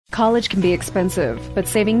College can be expensive, but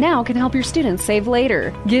saving now can help your students save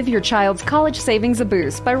later. Give your child's college savings a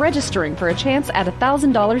boost by registering for a chance at a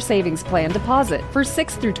 $1,000 savings plan deposit for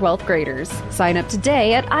 6th through 12th graders. Sign up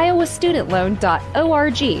today at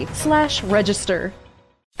iowastudentloan.org/register.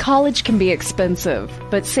 College can be expensive,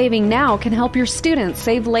 but saving now can help your students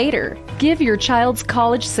save later. Give your child's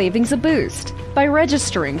college savings a boost by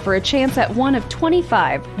registering for a chance at one of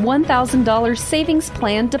 25 $1,000 savings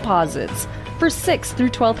plan deposits for 6th through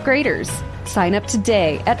 12th graders. Sign up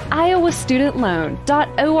today at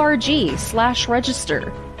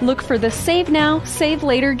iowastudentloan.org/register. Look for the Save Now, Save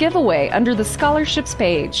Later giveaway under the scholarships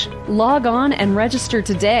page. Log on and register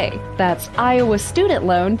today. That's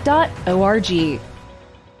iowastudentloan.org.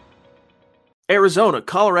 Arizona,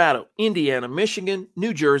 Colorado, Indiana, Michigan,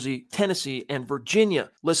 New Jersey, Tennessee, and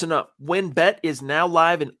Virginia. Listen up. WynnBET is now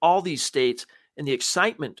live in all these states, and the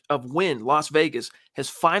excitement of Wynn Las Vegas has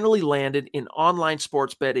finally landed in online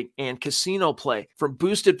sports betting and casino play. From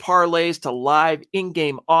boosted parlays to live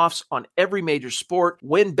in-game offs on every major sport,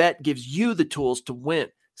 WynnBET gives you the tools to win.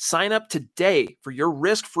 Sign up today for your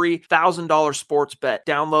risk-free $1,000 sports bet.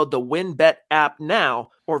 Download the WynnBET app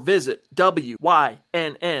now or visit wynnbet.com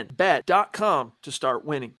to start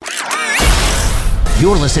winning.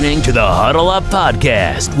 You're listening to the Huddle Up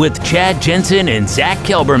Podcast with Chad Jensen and Zach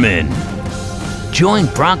Kelberman. Join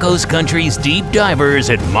Broncos Country's deep divers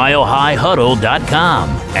at milehighhuddle.com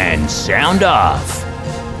and sound off.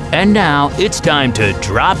 And now it's time to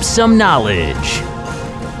drop some knowledge.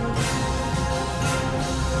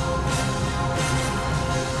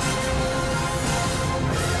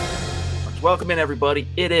 Welcome in, everybody.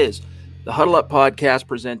 It is the Huddle Up Podcast,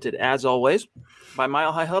 presented, as always, by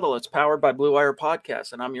Mile High Huddle. It's powered by Blue Wire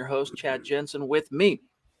Podcast, and I'm your host, Chad Jensen. With me,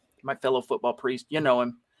 my fellow football priest. You know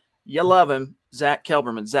him. You love him, Zach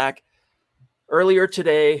Kelberman. Zach, earlier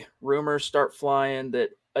today, rumors start flying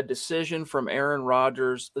that a decision from Aaron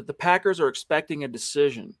Rodgers, that the Packers are expecting a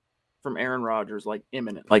decision from Aaron Rodgers, like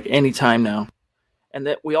imminent, like any time now. And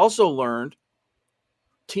that we also learned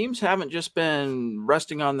teams haven't just been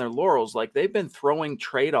resting on their laurels. Like, they've been throwing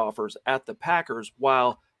trade offers at the Packers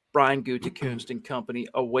while Brian Gutekunst and company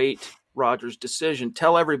await Rodgers' decision.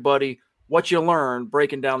 Tell everybody what you learned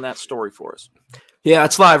breaking down that story for us. Yeah,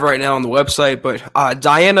 it's live right now on the website, but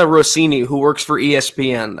Diana Rossini, who works for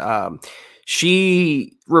ESPN,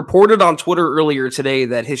 she reported on Twitter earlier today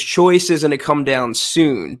that his choice is going to come down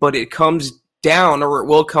soon, but it comes down, or it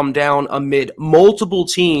will come down, amid multiple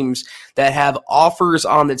teams that have offers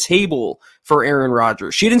on the table for Aaron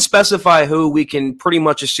Rodgers. She didn't specify who. We can pretty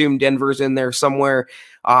much assume Denver's in there somewhere.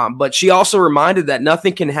 But she also reminded that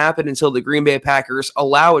nothing can happen until the Green Bay Packers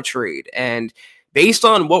allow a trade. And based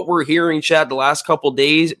on what we're hearing, Chad, the last couple of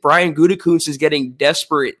days, Brian Gutekunst is getting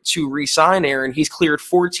desperate to re-sign Aaron. He's cleared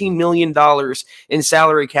 $14 million in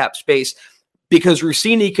salary cap space, because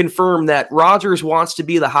Rossini confirmed that Rodgers wants to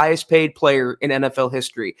be the highest paid player in NFL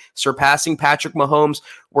history, surpassing Patrick Mahomes.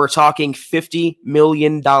 We're talking $50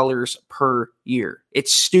 million per year.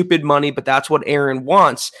 It's stupid money, but that's what Aaron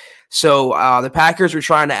wants. So the Packers are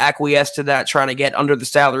trying to acquiesce to that, trying to get under the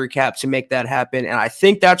salary cap to make that happen. And I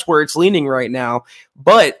think that's where it's leaning right now.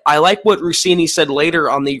 But I like what Rossini said later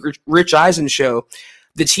on the Rich Eisen show.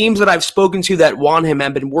 The teams that I've spoken to that want him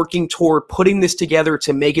have been working toward putting this together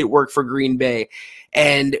to make it work for Green Bay.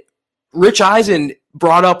 And Rich Eisen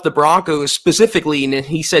brought up the Broncos specifically, and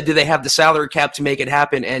he said, do they have the salary cap to make it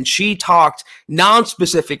happen? And she talked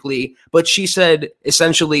non-specifically, but she said,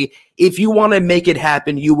 essentially, if you want to make it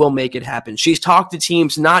happen, you will make it happen. She's talked to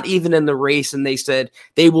teams not even in the race, and they said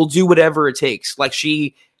they will do whatever it takes. Like,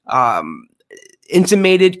 she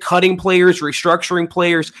intimated cutting players, restructuring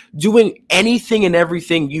players, doing anything and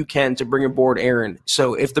everything you can to bring aboard Aaron.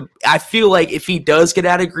 So I feel like if he does get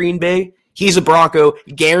out of Green Bay, he's a Bronco,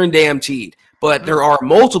 guaranteed. But there are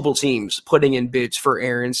multiple teams putting in bids for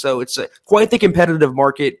Aaron, so it's quite the competitive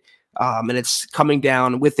market, and it's coming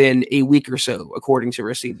down within a week or so, according to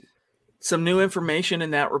Rossini. Some new information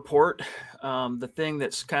in that report. The thing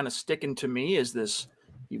that's kind of sticking to me is this: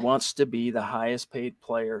 he wants to be the highest paid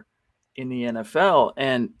player in the NFL.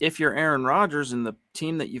 And if you're Aaron Rodgers and the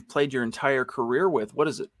team that you've played your entire career with, what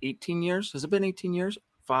is it, 18 years? Has it been 18 years?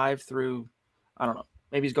 5 through, I don't know,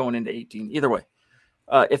 maybe he's going into 18. Either way,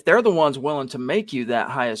 if they're the ones willing to make you that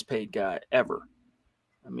highest paid guy ever,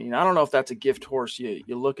 I mean, I don't know if that's a gift horse you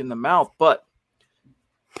look in the mouth, but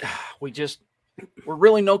we're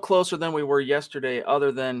really no closer than we were yesterday,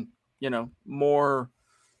 other than, more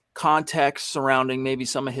context surrounding maybe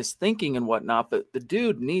some of his thinking and whatnot. But the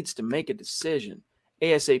dude needs to make a decision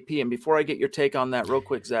ASAP. And before I get your take on that real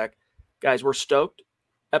quick, Zach, guys, we're stoked.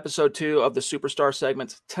 Episode 2 of the Superstar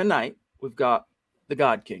segments tonight. We've got the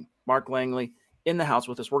God King, Mark Langley, in the house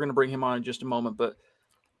with us. We're going to bring him on in just a moment. But,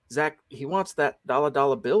 Zach, he wants that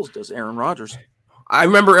dollar bills, does Aaron Rodgers. I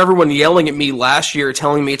remember everyone yelling at me last year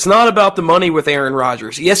telling me it's not about the money with Aaron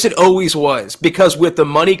Rodgers. Yes, it always was, because with the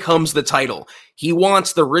money comes the title. He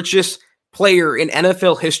wants the richest player in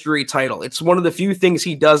NFL history title. It's one of the few things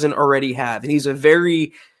he doesn't already have. And he's a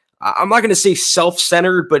very, I'm not going to say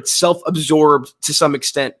self-centered, but self-absorbed to some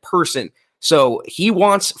extent person. So he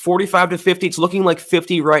wants 45 to 50. It's looking like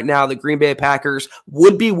 50 right now. The Green Bay Packers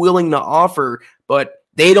would be willing to offer, but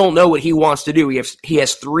they don't know what he wants to do. He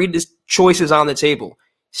has three choices on the table: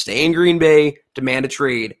 stay in Green Bay, demand a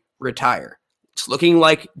trade, retire. It's looking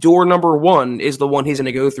like door number one is the one he's going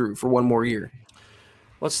to go through for one more year.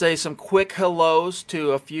 Let's say some quick hellos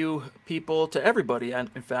to a few people, to everybody, in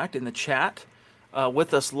fact, in the chat.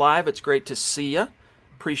 With us live, it's great to see you.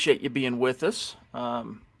 Appreciate you being with us.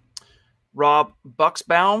 Rob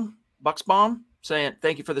Bucksbaum saying,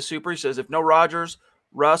 thank you for the super. He says, if no Rodgers,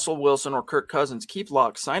 Russell Wilson, or Kirk Cousins, keep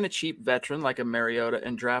Locke, sign a cheap veteran like a Mariota,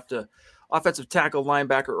 and draft a offensive tackle,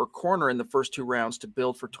 linebacker, or corner in the first 2 rounds to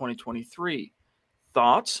build for 2023.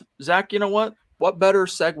 Thoughts? Zach, you know what? What better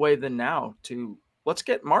segue than now to let's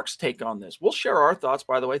get Mark's take on this. We'll share our thoughts,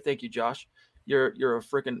 by the way. Thank you, Josh. You're a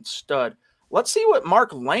freaking stud. Let's see what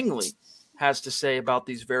Mark Langley has to say about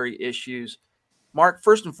these very issues. Mark,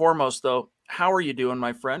 first and foremost, though, how are you doing,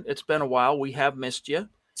 my friend? It's been a while. We have missed you.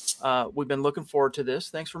 We've been looking forward to this.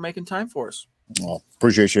 Thanks for making time for us. Well,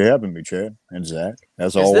 appreciate you having me, Chad and Zach,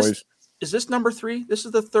 as always. Is this number 3? This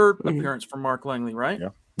is the 3rd appearance from Mark Langley, right?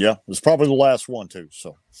 Yeah. It's probably the last one, too.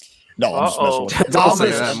 So, no, I'm just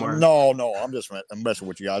messing with you. No, I'm messing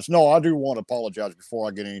with you guys. No, I do want to apologize before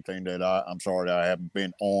I get anything that I'm sorry that I haven't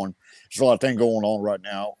been on. There's a lot of things going on right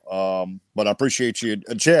now. But I appreciate you,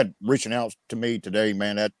 Chad, reaching out to me today,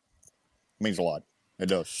 man. That means a lot. It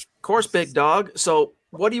does. Of course, big dog. So,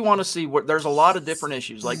 what do you want to see? There's a lot of different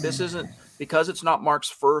issues. Like, this isn't, because it's not Mark's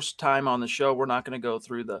first time on the show, we're not going to go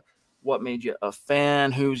through the what made you a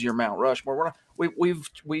fan, who's your Mount Rushmore. We've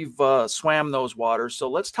swam those waters. So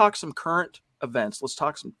let's talk some current events. Let's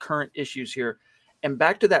talk some current issues here. And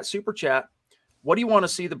back to that super chat. What do you want to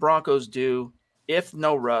see the Broncos do if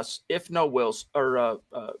no Russ, if no Wilson or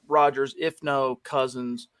Rodgers, if no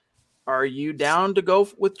Cousins? Are you down to go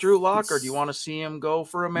with Drew Lock, or do you want to see him go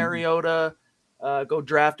for a Mariota? Go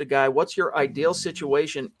draft a guy. What's your ideal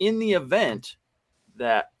situation in the event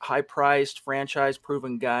that high-priced,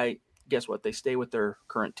 franchise-proven guy, guess what? They stay with their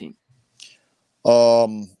current team. I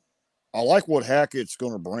like what Hackett's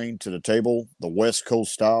going to bring to the table, the West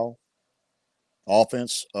Coast style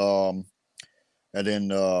offense. And then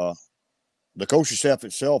the coaching staff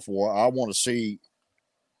itself, what I want to see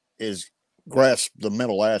is grasp the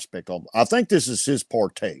mental aspect of it. I think this is his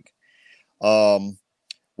partake.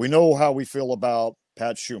 We know how we feel about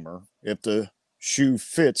Pat Schumer. If the shoe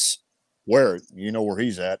fits, wear it. You know where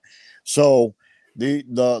he's at. So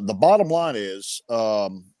the bottom line is,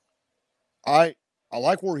 I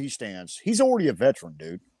like where he stands. He's already a veteran,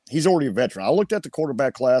 dude. He's already a veteran. I looked at the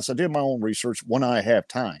quarterback class. I did my own research when I have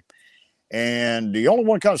time, and the only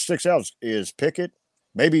one kind of sticks out is Pickett,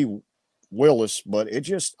 maybe Willis, but it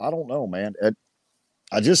just, I don't know, man.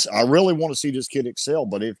 I really want to see this kid excel,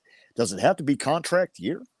 but does it have to be contract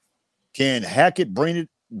year? Can Hackett bring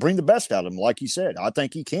the best out of him? Like he said, I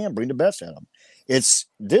think he can bring the best out of him. It's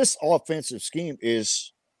this offensive scheme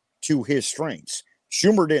is to his strengths.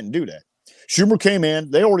 Schumer didn't do that. Schumer came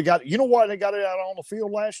in. They already got, you know why they got it out on the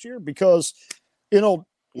field last year? Because,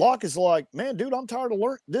 Locke is like, man, dude, I'm tired of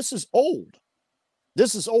learning. This is old.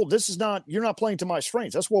 This is old. This is not, you're not playing to my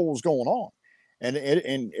strengths. That's what was going on. And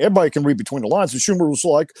everybody can read between the lines. And Schumer was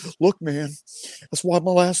like, look, man, that's why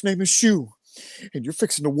my last name is Shoe. And you're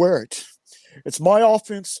fixing to wear it. It's my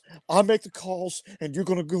offense. I make the calls, and you're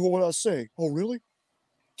going to go what I say. Oh, really?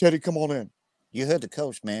 Teddy, come on in. You heard the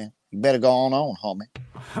coach, man. You better go on, homie.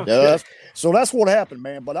 Okay. So that's what happened,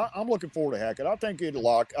 man. But I'm looking forward to Hackett. I think it'll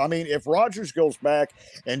lock. I mean, if Rodgers goes back,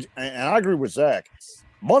 and I agree with Zach,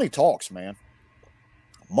 money talks, man.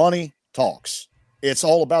 Money talks. It's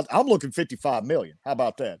all about. I'm looking $55 million. How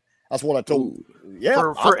about that? That's what I told. Yeah,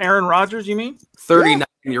 for Aaron Rodgers, you mean?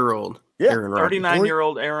 39-year-old. Yeah,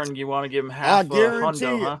 39-year-old Aaron. You want to give him half?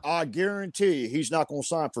 I guarantee you, he's not going to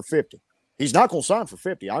sign for 50. He's not going to sign for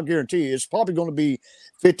 50. I guarantee you, it's probably going to be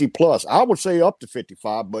 50 plus. I would say up to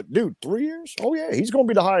 55. But dude, 3 years? Oh yeah, he's going to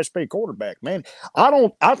be the highest paid quarterback, man.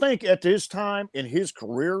 I think at this time in his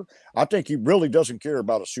career, I think he really doesn't care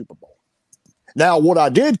about a Super Bowl. Now, what I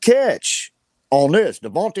did catch on this,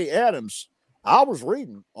 Devontae Adams, I was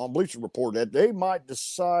reading on Bleacher Report that they might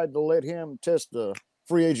decide to let him test the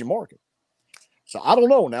free agent market. So I don't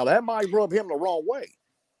know. Now that might rub him the wrong way.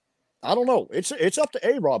 I don't know. It's up to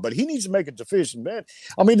A-Rod, but he needs to make a decision, man.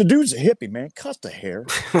 I mean, the dude's a hippie, man. Cut the hair,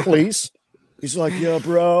 please. He's like, yeah,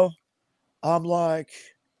 bro. I'm like,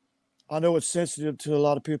 I know it's sensitive to a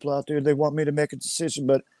lot of people out there. They want me to make a decision,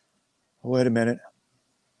 but wait a minute.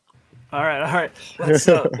 All right.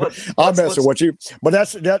 I'm messing with you, but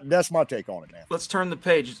that's my take on it, man. Let's turn the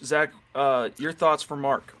page. Zach, your thoughts for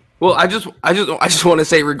Mark. Well, I just want to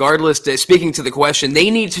say, regardless, speaking to the question,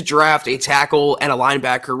 they need to draft a tackle and a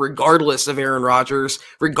linebacker, regardless of Aaron Rodgers,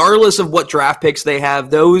 regardless of what draft picks they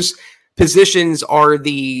have. Those positions are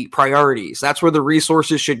the priorities. That's where the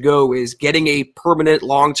resources should go, is getting a permanent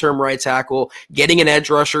long-term right tackle, getting an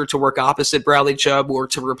edge rusher to work opposite Bradley Chubb or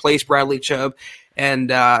to replace Bradley Chubb,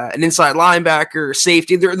 and an inside linebacker,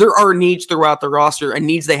 safety. There are needs throughout the roster and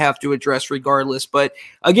needs they have to address regardless. But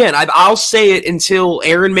again, I'll say it until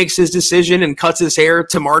Aaron makes his decision and cuts his hair,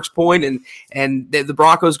 to Mark's point, and the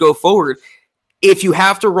Broncos go forward. If you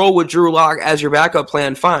have to roll with Drew Lock as your backup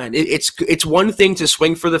plan, fine. It's one thing to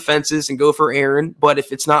swing for the fences and go for Aaron, but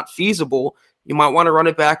if it's not feasible, you might want to run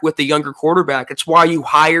it back with the younger quarterback. It's why you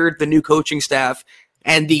hired the new coaching staff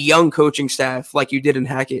and the young coaching staff like you did in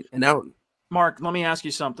Hackett and Elton. Mark, let me ask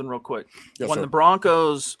you something real quick. Yes, when sir. the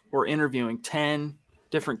Broncos were interviewing 10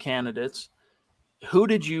 different candidates, who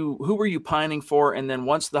were you pining for? And then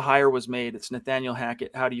once the hire was made, it's Nathaniel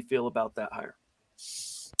Hackett. How do you feel about that hire?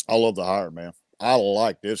 I love the hire, man. I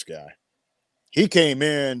like this guy. He came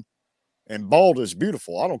in, and bald is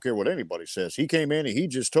beautiful. I don't care what anybody says. He came in and he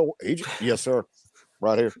just told, yes, sir,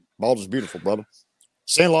 right here. Bald is beautiful, brother.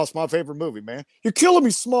 Sandlot's my favorite movie, man. You're killing me,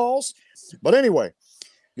 Smalls. But anyway,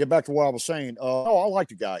 get back to what I was saying. I like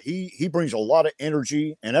the guy. He brings a lot of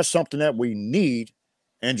energy, and that's something that we need.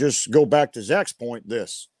 And just go back to Zach's point,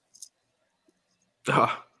 this.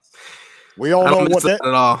 We all know what that.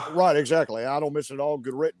 At all. Right, exactly. I don't miss it at all.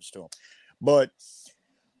 Good riddance to him. But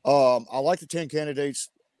I like the 10 candidates.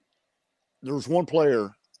 There's one player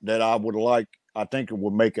that I think it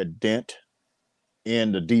would make a dent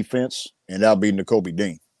in the defense, and that'll be Nakobe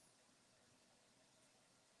Dean.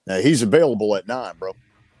 Now, he's available at 9, bro.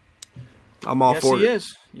 I'm all for it.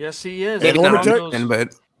 Yes, he is. And let me tell you,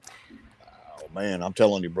 but man, I'm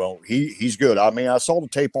telling you, bro, he's good. I mean, I saw the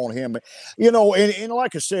tape on him, and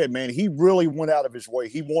like I said, man, he really went out of his way.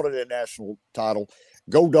 He wanted a national title.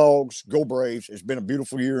 Go Dogs, go Braves. It's been a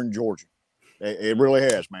beautiful year in Georgia. It really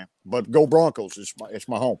has, man. But go Broncos. It's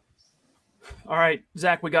my home. All right,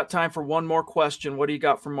 Zach, we got time for one more question. What do you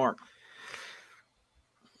got for Mark?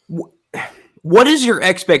 what is your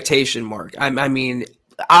expectation, Mark? I mean,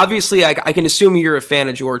 obviously, I can assume you're a fan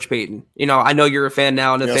of George Payton. I know you're a fan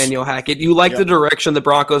now of Nathaniel Hackett. You like the direction the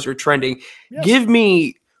Broncos are trending. Yes. Give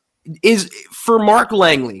me for Mark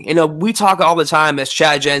Langley. We talk all the time as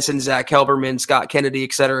Chad Jensen, Zach Kelberman, Scott Kennedy,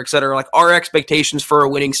 et cetera, like our expectations for a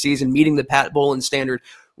winning season, meeting the Pat Bowlen standard.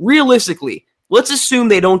 Realistically, let's assume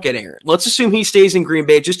they don't get Aaron. Let's assume he stays in Green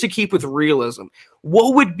Bay just to keep with realism.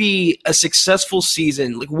 What would be a successful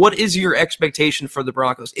season? Like, what is your expectation for the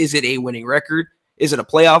Broncos? Is it a winning record? Is it a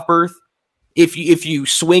playoff berth? If you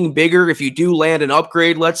swing bigger, if you do land an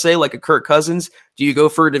upgrade, let's say like a Kirk Cousins, do you go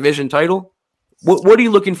for a division title? What are you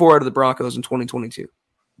looking for out of the Broncos in 2022?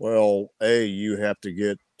 Well, A, you have to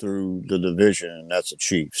get through the division, and that's the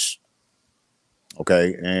Chiefs.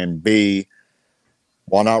 Okay, and B,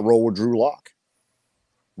 why not roll with Drew Lock?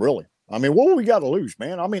 Really? I mean, what do we got to lose,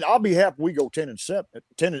 man? I mean, I'll be happy we go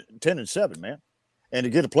 10-7, man, and to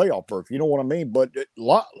get a playoff berth. You know what I mean? But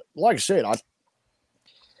like I said,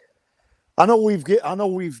 I know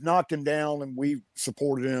we've knocked him down and we've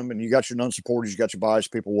supported him, and you got your non-supporters, you got your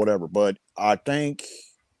biased people, whatever. But I think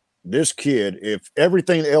this kid, if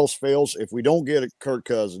everything else fails, if we don't get a Kirk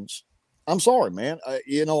Cousins, I'm sorry, man.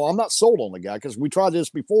 I'm not sold on the guy because we tried this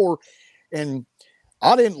before, and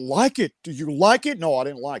I didn't like it. Do you like it? No, I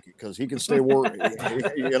didn't like it because he can stay where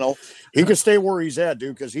he can stay where he's at,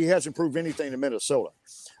 dude, because he hasn't proved anything in Minnesota.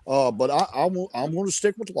 But I'm going to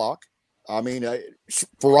stick with Locke. I mean,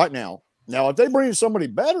 for right now. Now, if they bring in somebody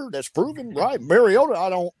better, that's proven, right? Mariota, I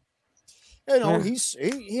don't. I'm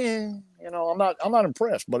not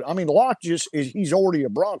impressed. But I mean, Locke he's already a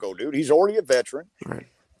Bronco, dude. He's already a veteran. Right.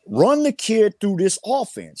 Run the kid through this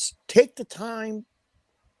offense. Take the time.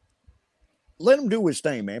 Let him do his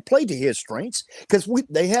thing, man. Play to his strengths because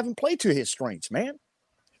they haven't played to his strengths, man.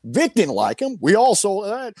 Vic didn't like him. We all saw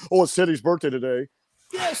that. Oh, it's Teddy's birthday today.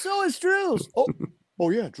 Yeah, so is Drew's. Oh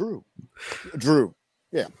yeah, Drew.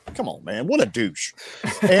 Yeah, come on, man. What a douche.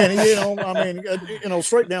 And,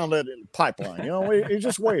 straight down that pipeline, it's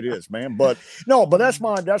just the way it is, man. But that's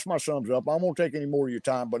my sums up. I won't take any more of your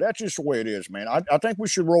time, but that's just the way it is, man. I think we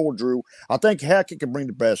should roll with Drew. I think Hackett can bring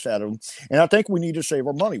the best out of him. And I think we need to save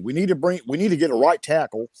our money. We need to get a right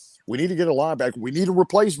tackle. We need to get a linebacker. We need to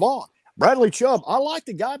replace Vaughn. Bradley Chubb, I like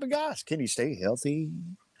the guy, but guys, can he stay healthy?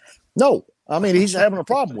 No. I mean, he's having a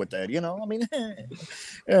problem with that,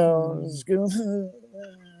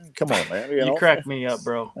 come on, man. You crack me up,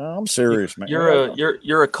 bro. I'm serious, man.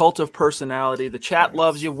 You're a cult of personality. The chat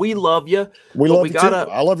loves you. We love you. We love you too.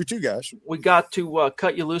 I love you too, guys. We got to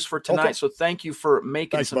cut you loose for tonight. Okay. So thank you for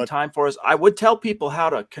making some time for us. I would tell people how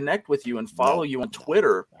to connect with you and follow you on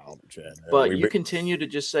Twitter, but you continue to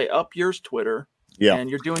just say up yours Twitter. Yeah, and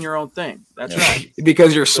you're doing your own thing. That's right.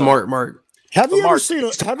 Because you're smart, Mark. Have you ever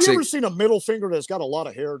seen a middle finger that's got a lot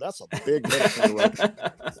of hair? That's a big middle finger.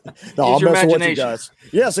 Right? No, I'm messing with you guys.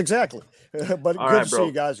 Yes, exactly. But all good to see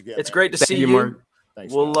you guys again. It's great to see you. Mark.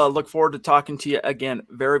 Thanks, we'll look forward to talking to you again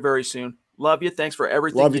very, very soon. Love you. Thanks for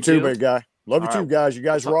everything. Love you too, big guy. Love you too, guys. You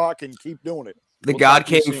guys rock and keep doing it. The God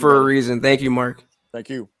came for a reason. Thank you, Mark. Thank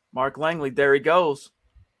you, Mark Langley. There he goes.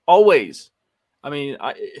 Always. I mean,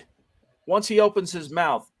 once he opens his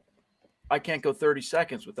mouth, I can't go 30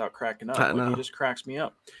 seconds without cracking up. He just cracks me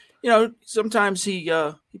up. Sometimes he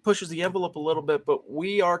pushes the envelope a little bit, but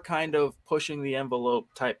we are kind of pushing the envelope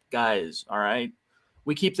type guys. All right.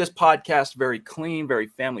 We keep this podcast very clean, very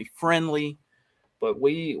family friendly, but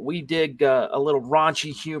we dig a little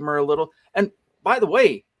raunchy humor, and by the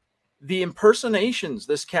way, the impersonations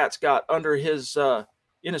this cat's got under his,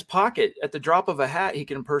 in his pocket at the drop of a hat, he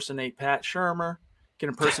can impersonate Pat Shurmur, can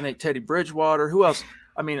impersonate Teddy Bridgewater. Who else?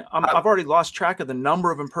 I mean, I've already lost track of the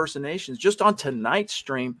number of impersonations just on tonight's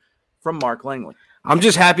stream from Mark Langley. I'm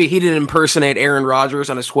just happy he didn't impersonate Aaron Rodgers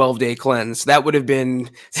on his 12-day cleanse. That would have been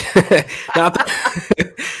not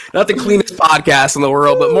the cleanest podcast in the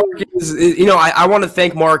world. But Mark is, I want to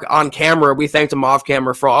thank Mark on camera. We thanked him off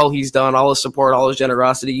camera for all he's done, all his support, all his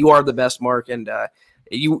generosity. You are the best, Mark, and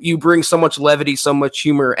you bring so much levity, so much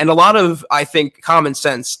humor, and a lot of, I think, common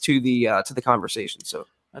sense to the conversation. So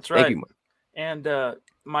that's right. Thank you, Mark. And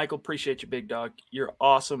Michael, appreciate you, big dog. You're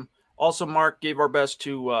awesome. Also, Mark, give our best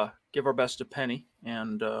to Penny,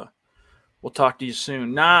 and we'll talk to you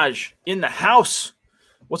soon. Naj in the house.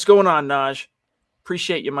 What's going on, Naj?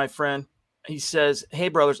 Appreciate you, my friend. He says, "Hey,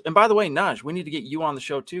 brothers." And by the way, Naj, we need to get you on the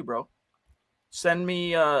show too, bro. Send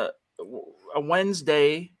me a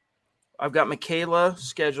Wednesday. I've got Michaela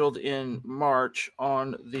scheduled in March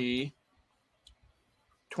on the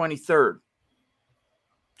 23rd.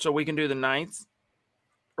 So we can do the 9th,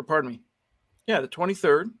 or pardon me. Yeah, the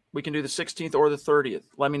 23rd. We can do the 16th or the 30th.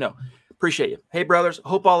 Let me know. Appreciate you. Hey, brothers,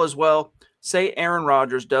 hope all is well. Say Aaron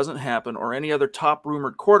Rodgers doesn't happen or any other top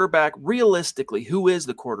rumored quarterback. Realistically, who is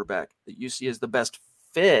the quarterback that you see as the best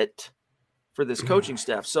fit for this coaching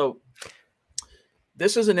staff? So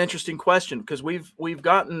this is an interesting question because we've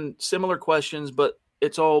gotten similar questions, but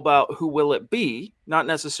it's all about who will it be, not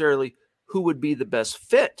necessarily who would be the best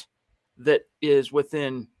fit that is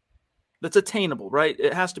that's attainable, right?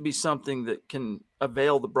 It has to be something that can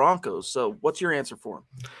avail the Broncos. So what's your answer for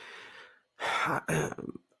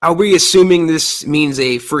him? Are we assuming this means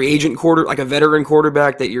a free agent like a veteran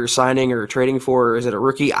quarterback that you're signing or trading for, or is it a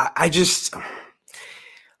rookie?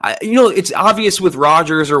 It's obvious with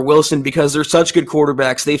Rodgers or Wilson because they're such good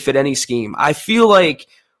quarterbacks. They fit any scheme. I feel like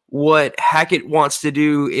what Hackett wants to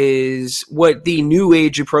do is what the new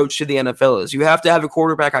age approach to the NFL is. You have to have a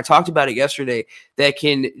quarterback, I talked about it yesterday, that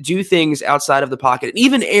can do things outside of the pocket. And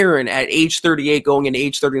even Aaron at age 38 going into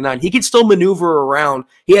age 39, he can still maneuver around.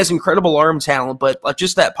 He has incredible arm talent, but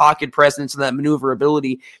just that pocket presence and that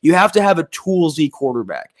maneuverability, you have to have a toolsy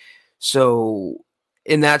quarterback. So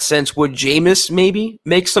in that sense, would Jameis maybe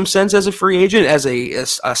make some sense as a free agent, as a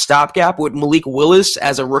stopgap? Would Malik Willis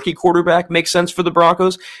as a rookie quarterback make sense for the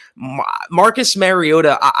Broncos? Marcus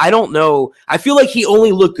Mariota, I don't know. I feel like he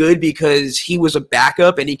only looked good because he was a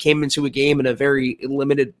backup and he came into a game in a very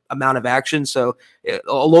limited amount of action, so a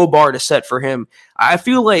low bar to set for him. I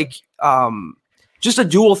feel like just a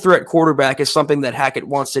dual threat quarterback is something that Hackett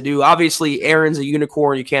wants to do. Obviously, Aaron's a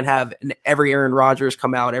unicorn. You can't have every Aaron Rodgers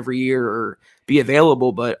come out every year or be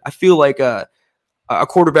available, but I feel like a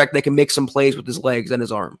quarterback that can make some plays with his legs and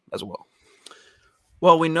his arm as well.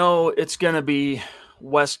 Well, we know it's going to be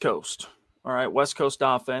West Coast. All right, West Coast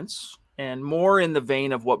offense, and more in the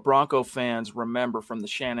vein of what Bronco fans remember from the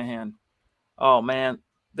Shanahan. Oh, man,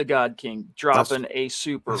 the God King dropping a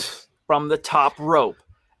super from the top rope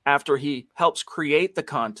after he helps create the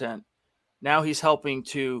content. Now he's helping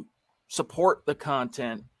to support the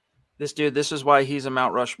content This dude, this is why he's a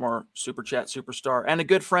Mount Rushmore Super Chat superstar and a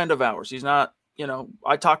good friend of ours. He's not,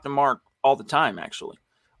 I talk to Mark all the time, actually.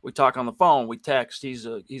 We talk on the phone, we text. He's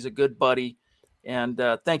a good buddy. And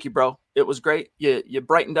thank you, bro. It was great. You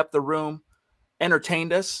brightened up the room,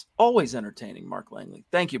 entertained us. Always entertaining, Mark Langley.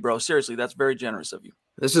 Thank you, bro. Seriously, that's very generous of you.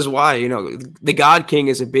 This is why, the God King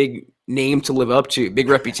is a big name to live up to, big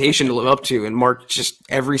reputation to live up to. And Mark, just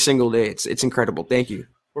every single day, it's incredible. Thank you.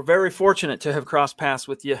 We're very fortunate to have crossed paths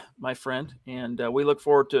with you, my friend, and we look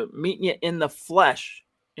forward to meeting you in the flesh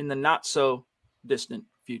in the not-so-distant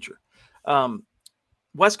future.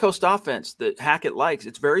 West Coast offense that Hackett likes,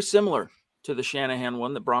 it's very similar to the Shanahan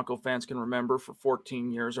one that Bronco fans can remember for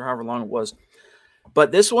 14 years or however long it was.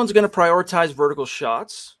 But this one's going to prioritize vertical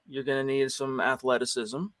shots. You're going to need some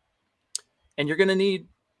athleticism, and you're going to need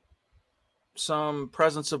some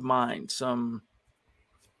presence of mind,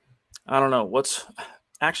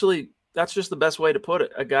 Actually, that's just the best way to put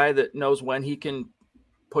it. A guy that knows when he can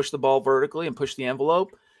push the ball vertically and push the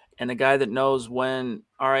envelope, and a guy that knows when,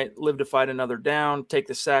 all right, live to fight another down, take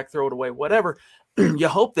the sack, throw it away, whatever. You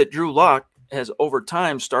hope that Drew Lock has over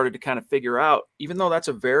time started to kind of figure out, even though that's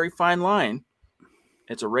a very fine line,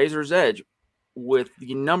 it's a razor's edge. With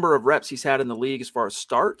the number of reps he's had in the league as far as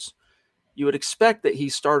starts, you would expect that he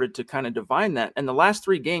started to kind of divine that. And the last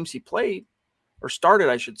 3 games he played, or started,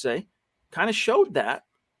 I should say, kind of showed that.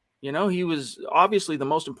 He was obviously the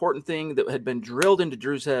most important thing that had been drilled into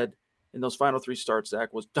Drew's head in those final 3 starts,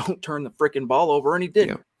 Zach, was don't turn the freaking ball over, and he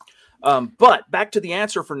didn't. Yeah. But back to the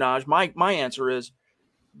answer for Naj, my answer is,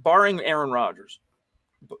 barring Aaron Rodgers,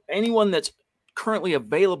 anyone that's currently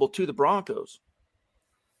available to the Broncos,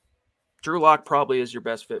 Drew Lock probably is your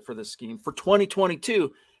best fit for this scheme for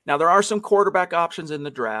 2022. Now, there are some quarterback options in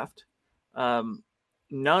the draft,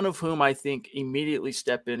 none of whom I think immediately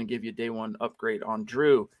step in and give you a day one upgrade on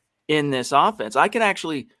Drew in this offense. I can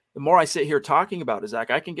actually, the more I sit here talking about it, Zach,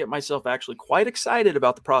 I can get myself actually quite excited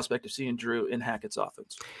about the prospect of seeing Drew in Hackett's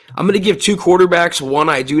offense. I'm going to give 2 quarterbacks, one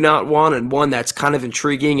I do not want and one that's kind of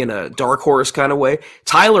intriguing in a dark horse kind of way.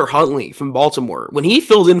 Tyler Huntley from Baltimore. When he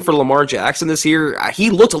filled in for Lamar Jackson this year, he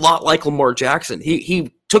looked a lot like Lamar Jackson.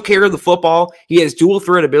 He took care of the football. He has dual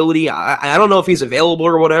threat ability. I don't know if he's available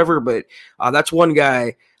or whatever, but that's one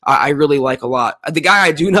guy I really like a lot. The guy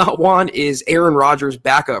I do not want is Aaron Rodgers'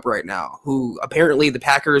 backup right now, who apparently the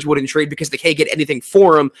Packers wouldn't trade because they can't get anything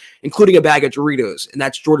for him, including a bag of Doritos, and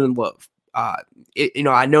that's Jordan Love. I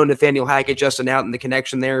know Nathaniel Hackett just announced the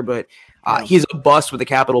connection there, but he's a bust with a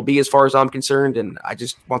capital B as far as I'm concerned, and I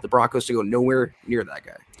just want the Broncos to go nowhere near that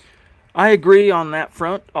guy. I agree on that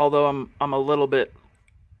front, although I'm a little bit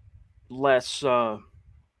less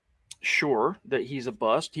sure that he's a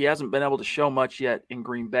bust. He hasn't been able to show much yet in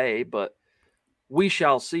Green Bay, but we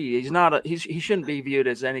shall see. He shouldn't be viewed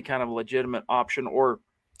as any kind of legitimate option or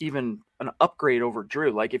even an upgrade over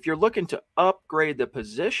Drew. Like, if you're looking to upgrade the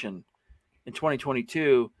position in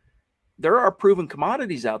 2022, there are proven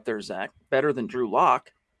commodities out there, Zach, better than Drew Lock,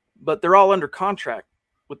 but they're all under contract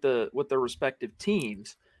with the respective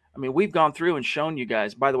teams. I mean, we've gone through and shown you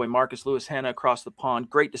guys. By the way, Marcus Lewis Hanna across the pond,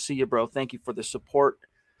 great to see you, bro. Thank you for the support.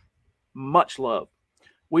 Much love.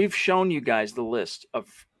 We've shown you guys the list of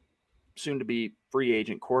soon-to-be free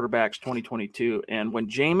agent quarterbacks 2022, and when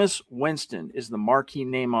Jameis Winston is the marquee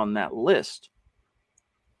name on that list,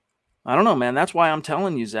 I don't know, man. That's why I'm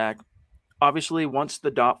telling you, Zach. Obviously, once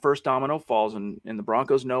the first domino falls and the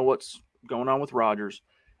Broncos know what's going on with Rodgers,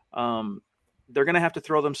 they're going to have to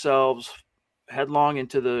throw themselves headlong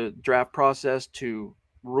into the draft process to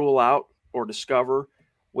rule out or discover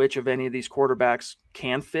which of any of these quarterbacks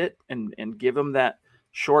can fit and give them that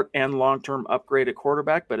short and long-term upgrade at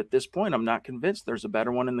quarterback. But at this point, I'm not convinced there's a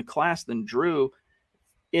better one in the class than Drew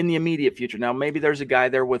in the immediate future. Now, maybe there's a guy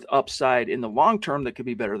there with upside in the long term that could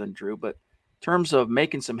be better than Drew, but in terms of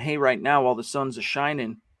making some hay right now while the sun's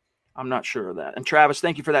a-shining, I'm not sure of that. And Travis,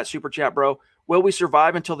 thank you for that super chat, bro. Will we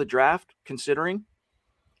survive until the draft, considering?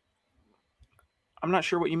 I'm not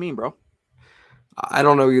sure what you mean, bro. I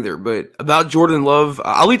don't know either, but about Jordan Love,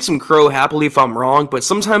 I'll eat some crow happily if I'm wrong, but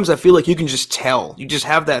sometimes I feel like you can just tell. You just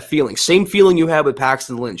have that feeling. Same feeling you had with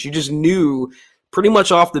Paxton Lynch. You just knew pretty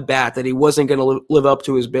much off the bat that he wasn't going to live up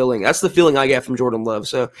to his billing. That's the feeling I get from Jordan Love.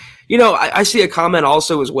 So, I see a comment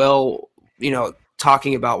also as well,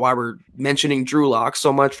 talking about why we're mentioning Drew Lock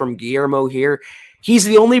so much from Guillermo here. He's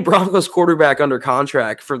the only Broncos quarterback under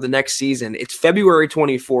contract for the next season. It's February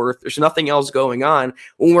 24th. There's nothing else going on.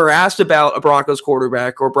 When we're asked about a Broncos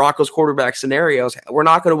quarterback or Broncos quarterback scenarios, we're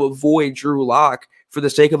not going to avoid Drew Lock for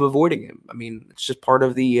the sake of avoiding him. I mean, it's just part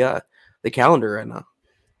of the calendar right now.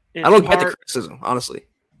 I don't get the criticism, honestly.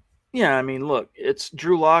 Yeah, I mean, look, it's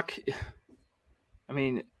Drew Lock. I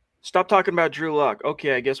mean, Stop talking about Drew Lock.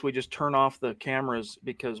 Okay, I guess we just turn off the cameras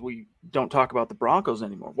because we don't talk about the Broncos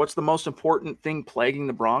anymore. What's the most important thing plaguing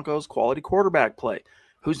the Broncos? Quality quarterback play.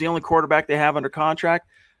 Who's the only quarterback they have under contract?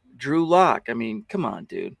 Drew Lock. I mean, come on,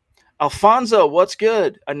 dude. Alfonso, what's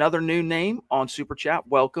good? Another new name on Super Chat.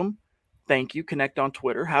 Welcome. Thank you. Connect on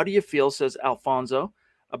Twitter. How do you feel, says Alfonso,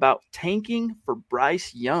 about tanking for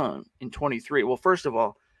Bryce Young in 23? Well, first of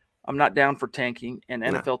all, I'm not down for tanking, and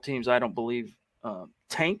NFL teams, I don't believe,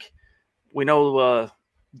 tank. We know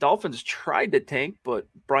Dolphins tried to tank, but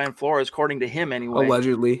Brian Flores, according to him anyway,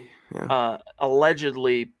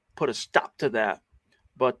 allegedly put a stop to that.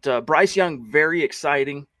 But Bryce Young, very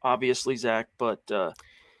exciting, obviously, Zach, but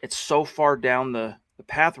it's so far down the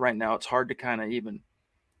path right now, it's hard to kind of even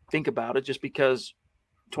think about it just because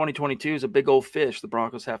 2022 is a big old fish the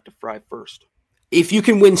Broncos have to fry first. If you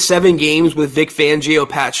can win 7 games with Vic Fangio,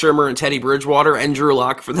 Pat Shurmur, and Teddy Bridgewater, and Drew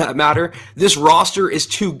Lock for that matter, this roster is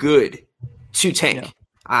too good to tank. Yeah.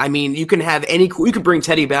 I mean, you can bring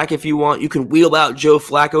Teddy back if you want. You can wheel out Joe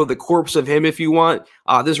Flacco, the corpse of him, if you want.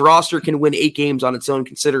 This roster can win 8 games on its own,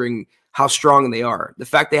 considering how strong they are. The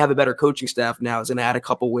fact they have a better coaching staff now is going to add a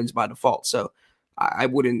couple wins by default. So I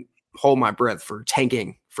wouldn't hold my breath for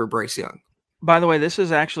tanking for Bryce Young. By the way, this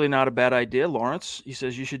is actually not a bad idea, Lawrence. He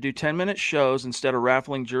says you should do 10-minute shows instead of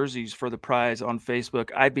raffling jerseys for the prize on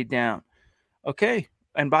Facebook. I'd be down. Okay.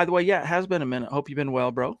 And by the way, yeah, it has been a minute. Hope you've been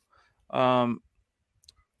well, bro.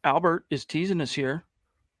 Albert is teasing us here.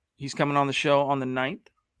 He's coming on the show on the 9th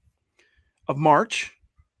of March.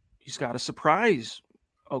 He's got a surprise.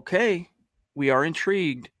 Okay. We are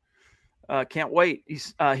intrigued. Can't wait.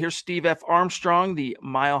 Here's Steve F. Armstrong, the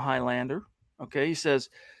Mile Highlander. Okay. He says,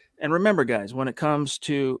 and remember, guys, when it comes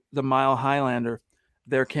to the Mile Highlander,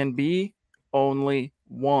 there can be only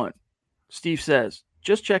one. Steve says,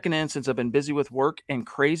 just checking in since I've been busy with work and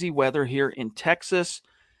crazy weather here in Texas.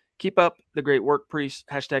 Keep up the great work, Priest.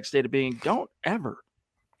 # state of being. Don't ever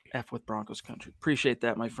F with Broncos country. Appreciate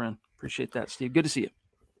that, my friend. Appreciate that, Steve. Good to see you.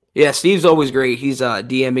 Yeah, Steve's always great. He's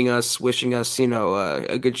DMing us, wishing us,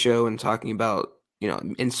 a good show and talking about,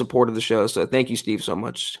 in support of the show. So thank you, Steve, so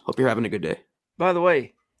much. Hope you're having a good day. By the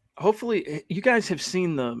way, hopefully you guys have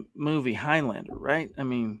seen the movie Highlander, right? I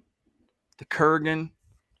mean, the Kurgan.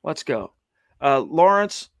 Let's go.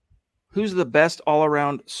 Lawrence, who's the best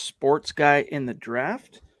all-around sports guy in the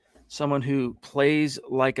draft? Someone who plays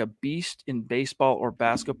like a beast in baseball or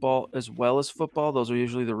basketball as well as football. Those are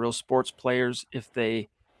usually the real sports players if they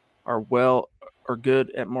are well or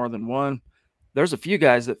good at more than one. There's a few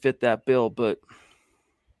guys that fit that bill, but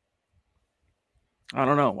I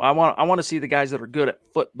don't know. I want to see the guys that are good at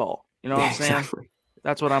football. You know what I'm saying? Exactly.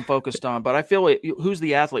 That's what I'm focused on. But I feel who's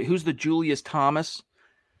the athlete? Who's the Julius Thomas?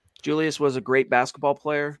 Julius was a great basketball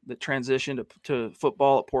player that transitioned to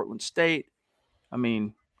football at Portland State. I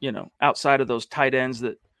mean, outside of those tight ends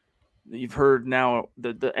that you've heard now,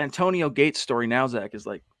 the Antonio Gates story now, Zach, is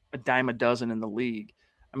like a dime a dozen in the league.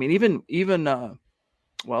 I mean, even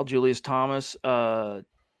Julius Thomas,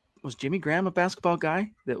 was Jimmy Graham a basketball guy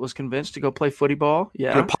that was convinced to go play footy ball?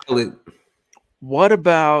 Yeah. A pilot. What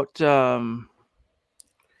about Darren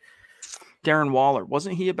Waller?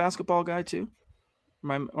 Wasn't he a basketball guy too?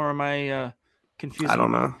 Am I confused? I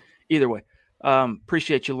don't know. Either way.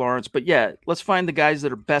 Appreciate you, Lawrence. But yeah, let's find the guys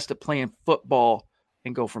that are best at playing football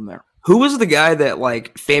and go from there. Who was the guy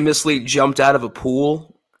that famously jumped out of a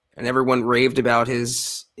pool and everyone raved about he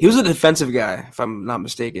was a defensive guy, if I'm not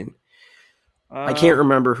mistaken. I can't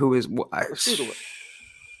remember who his. I'm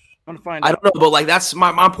gonna find out. I don't know, but that's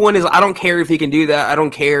my point is I don't care if he can do that. I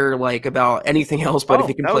don't care about anything else, but if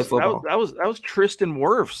he can play football. That was Tristan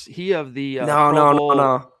Wirfs. He of the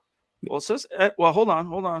no. Well, it says. Hold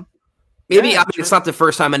on. Maybe it's not the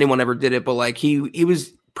first time anyone ever did it, but he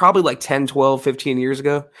was probably 10, 12, 15 years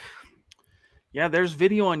ago. Yeah, there's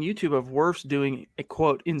video on YouTube of Wirfs doing a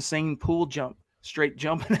quote insane pool jump, straight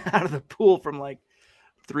jumping out of the pool from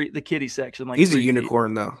the kiddie section. He's a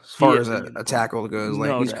unicorn though, as far as a tackle goes.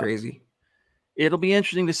 He's crazy. It'll be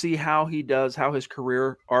interesting to see how his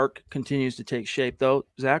career arc continues to take shape, though,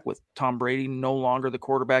 Zach, with Tom Brady no longer the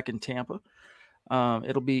quarterback in Tampa.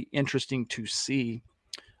 It'll be interesting to see.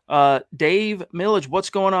 Dave Millage, what's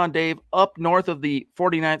going on, Dave? Up north of the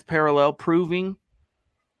 49th parallel, proving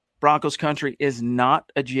Broncos country is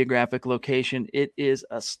not a geographic location. It is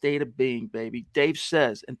a state of being, baby. Dave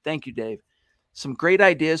says, and thank you, Dave, some great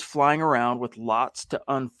ideas flying around with lots to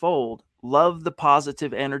unfold. Love the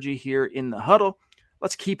positive energy here in the huddle.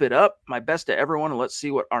 Let's keep it up. My best to everyone, and let's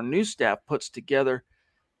see what our new staff puts together.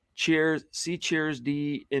 Cheers. See cheers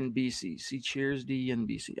D and BC. See cheers D and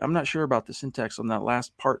BC. I'm not sure about the syntax on that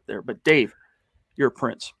last part there, but Dave, you're a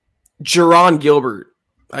prince. Jerron Gilbert,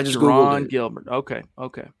 I just Googled Jerron it. Gilbert. Okay.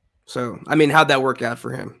 So, I mean, how'd that work out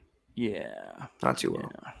for him? Yeah. Not too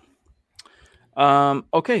well. Yeah.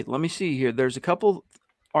 Okay, let me see here. There's a couple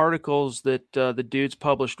articles that the dudes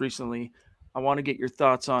published recently. I want to get your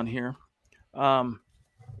thoughts on here.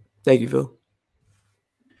 Thank you, Phil.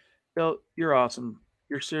 Phil, you're awesome.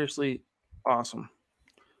 You're seriously awesome.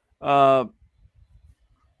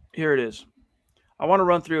 Here it is. I want to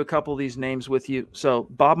run through a couple of these names with you. So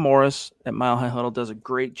Bob Morris at Mile High Huddle does a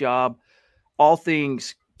great job. All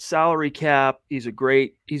things salary cap. He's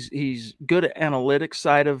good at analytics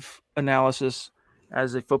side of analysis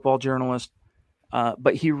as a football journalist.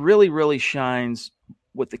 But he really, really shines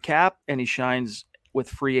with the cap, and he shines with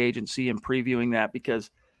free agency and previewing that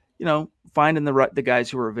because, finding the guys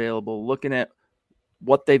who are available, looking at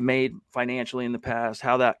what they've made financially in the past,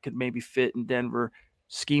 how that could maybe fit in Denver,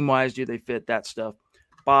 scheme-wise, do they fit, that stuff.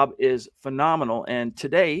 Bob is phenomenal. And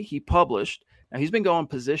today he published, now he's been going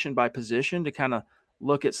position by position to kind of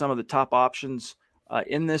look at some of the top options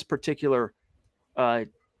in this particular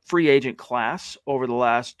free agent class over the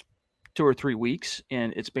last 2 or 3 weeks.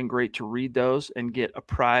 And it's been great to read those and get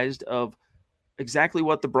apprised of exactly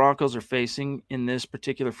what the Broncos are facing in this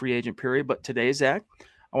particular free agent period. But today, Zach,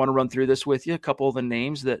 I want to run through this with you. A couple of the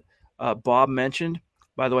names that Bob mentioned.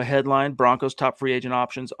 By the way, headline, Broncos top free agent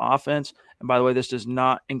options, offense. And by the way, this does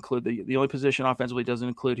not include the only position offensively doesn't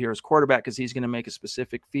include here is quarterback because he's going to make a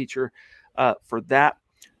specific feature for that.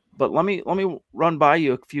 But let me run by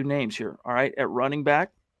you a few names here. All right, at running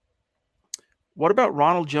back, what about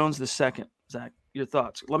Ronald Jones II, Zach? Your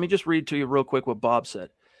thoughts? Let me just read to you real quick what Bob said.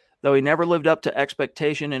 Though he never lived up to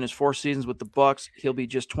expectation in his 4 seasons with the Bucs, he'll be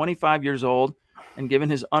just 25 years old, and given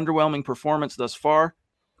his underwhelming performance thus far,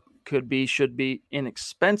 should be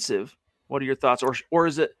inexpensive. What are your thoughts? Or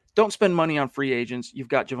is it don't spend money on free agents? You've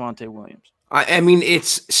got Javonte Williams. I mean,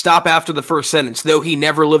 it's stop after the first sentence. Though he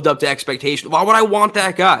never lived up to expectation. Why would I want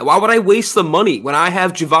that guy? Why would I waste the money when I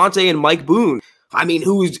have Javonte and Mike Boone? I mean,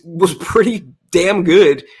 who was pretty damn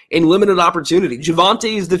good in limited opportunity.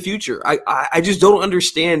 Javonte is the future. I just don't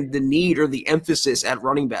understand the need or the emphasis at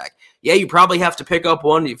running back. Yeah, you probably have to pick up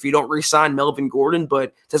one if you don't re-sign Melvin Gordon,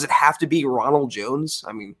 but does it have to be Ronald Jones?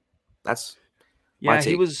 I mean, that's my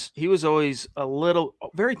take. he was always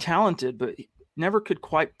very talented, but he never could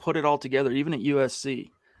quite put it all together, even at USC.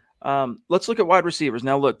 Let's look at wide receivers.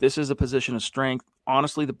 Now, look, this is a position of strength.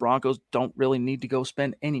 Honestly, the Broncos don't really need to go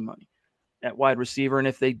spend any money at wide receiver, and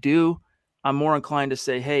if they do, I'm more inclined to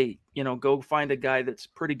say, hey, go find a guy that's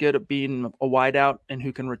pretty good at being a wideout and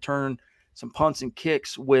who can return some punts and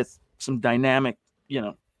kicks with some dynamic,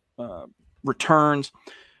 returns.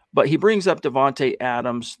 But he brings up Davante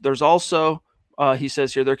Adams. There's also, he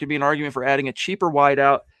says here, there could be an argument for adding a cheaper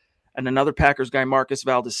wideout, and another Packers guy, Marcus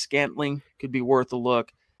Valdes-Scantling, could be worth a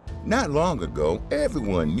look. Not long ago,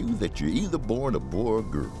 everyone knew that you're either born a boy or a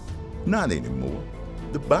girl. Not anymore.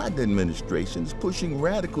 The Biden administration is pushing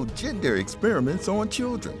radical gender experiments on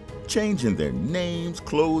children, changing their names,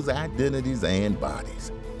 clothes, identities, and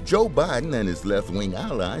bodies. Joe Biden and his left-wing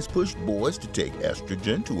allies pushed boys to take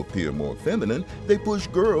estrogen to appear more feminine. They push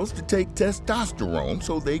girls to take testosterone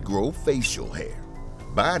so they grow facial hair.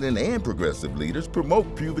 Biden and progressive leaders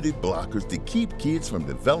promote puberty blockers to keep kids from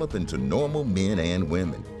developing to normal men and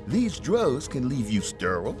women. These drugs can leave you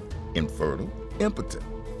sterile, infertile, impotent.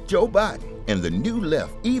 Joe Biden and the new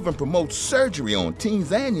left even promotes surgery on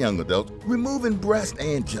teens and young adults, removing breast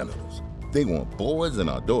and genitals. They want boys in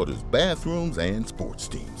our daughters' bathrooms and sports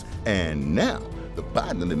teams. And now, the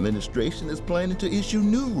Biden administration is planning to issue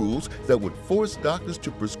new rules that would force doctors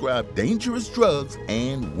to prescribe dangerous drugs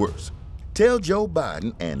and worse. Tell Joe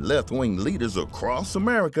Biden and left-wing leaders across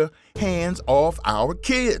America, hands off our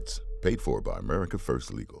kids. Paid for by America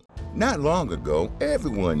First Legal. Not long ago,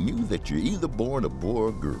 everyone knew that you're either born a boy or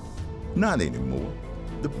a girl. Not anymore.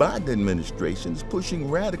 The Biden administration is pushing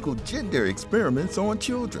radical gender experiments on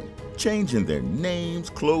children, changing their names,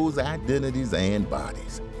 clothes, identities, and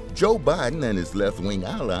bodies. Joe Biden and his left-wing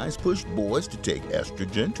allies pushed boys to take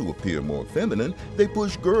estrogen to appear more feminine. They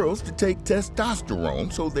push girls to take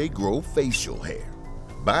testosterone so they grow facial hair.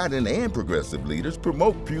 Biden and progressive leaders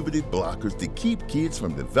promote puberty blockers to keep kids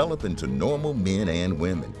from developing to normal men and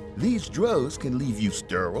women. These drugs can leave you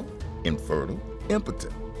sterile, infertile,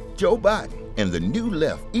 impotent. Joe Biden and the new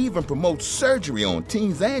left even promotes surgery on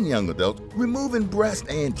teens and young adults, removing breast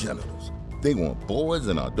and genitals. They want boys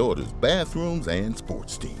in our daughters' bathrooms and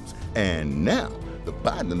sports teams. And now, the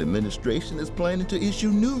Biden administration is planning to issue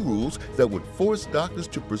new rules that would force doctors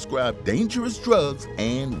to prescribe dangerous drugs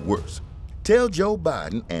and worse. Tell Joe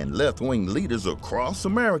Biden and left-wing leaders across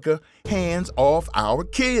America, hands off our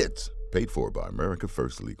kids. Paid for by America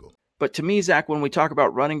First Legal. But to me, Zach, when we talk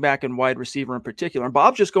about running back and wide receiver in particular, and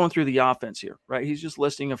Bob's just going through the offense here, right? He's just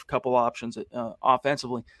listing a couple options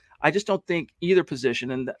offensively. I just don't think either position,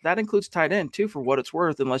 and that includes tight end too, for what it's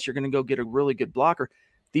worth, unless you're going to go get a really good blocker.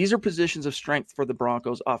 These are positions of strength for the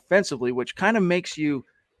Broncos offensively, which kind of makes you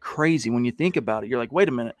crazy when you think about it. You're like, wait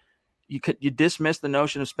a minute. You dismiss the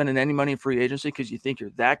notion of spending any money in free agency because you think you're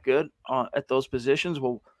that good at those positions.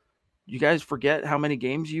 Well, you guys forget how many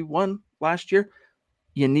games you won last year.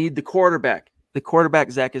 You need the quarterback. The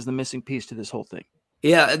quarterback, Zach, is the missing piece to this whole thing.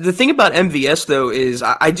 Yeah, the thing about MVS, though, is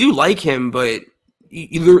I do like him, but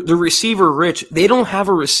the receiver, Rich, they don't have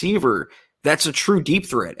a receiver that's a true deep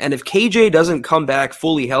threat. And if KJ doesn't come back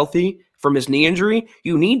fully healthy from his knee injury,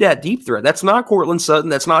 you need that deep threat. That's not Courtland Sutton.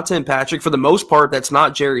 That's not Tim Patrick. For the most part, that's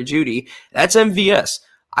not Jerry Jeudy. That's MVS.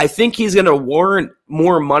 I think he's going to warrant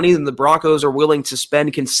more money than the Broncos are willing to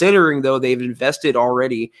spend, considering, though, they've invested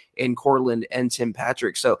already in Courtland and Tim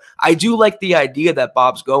Patrick. So I do like the idea that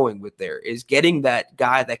Bob's going with there, is getting that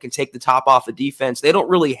guy that can take the top off the defense. They don't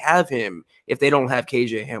really have him if they don't have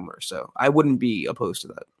KJ Hamler. So I wouldn't be opposed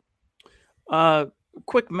to that.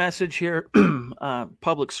 Quick message here,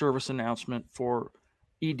 public service announcement for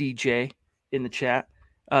EDJ in the chat.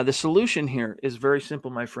 The solution here is very simple,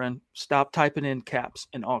 my friend. Stop typing in caps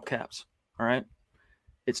in all caps. All right.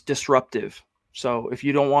 It's disruptive. So if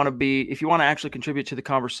you want to actually contribute to the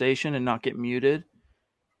conversation and not get muted,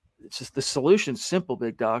 it's just the solution's simple,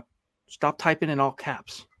 big dog. Stop typing in all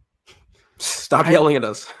caps. Stop yelling at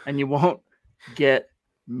us. And you won't get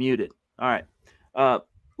muted. All right.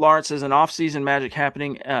 Lawrence says an off-season magic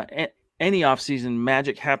happening. Any off-season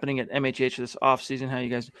magic happening at MHH this off-season. How you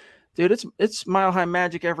guys? Dude, it's Mile High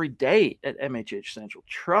Magic every day at MHH Central.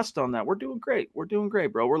 Trust on that. We're doing great. We're doing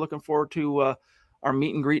great, bro. We're looking forward to our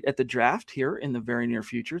meet and greet at the draft here in the very near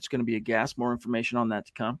future. It's going to be a gas. More information on that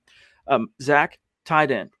to come. Zach,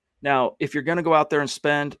 tight end. Now, if you're going to go out there and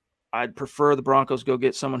spend, I'd prefer the Broncos go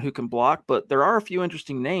get someone who can block, but there are a few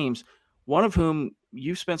interesting names, one of whom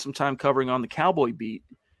you've spent some time covering on the Cowboy beat.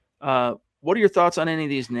 What are your thoughts on any of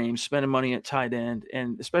these names, spending money at tight end,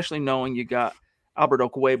 and especially knowing you got Albert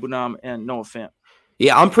Okwuegbunam and Noah Fant?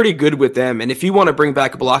 Yeah, I'm pretty good with them. And if you want to bring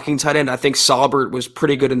back a blocking tight end, I think Saubert was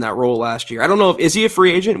pretty good in that role last year. I don't know is he a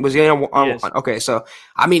free agent? Was he on okay, so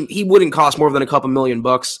I mean, he wouldn't cost more than a couple $1 million.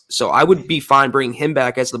 So I would be fine bringing him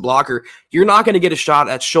back as the blocker. You're not going to get a shot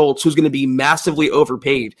at Schultz, who's going to be massively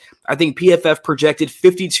overpaid. I think PFF projected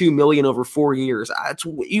 $52 million over 4 years.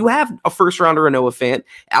 You have a first rounder in Noah Fant.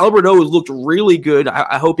 Albert O looked really good.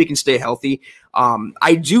 I hope he can stay healthy.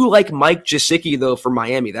 I do like Mike Gesicki, though, for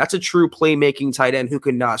Miami. That's a true playmaking tight end who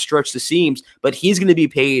can stretch the seams, but he's going to be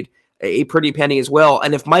paid a pretty penny as well.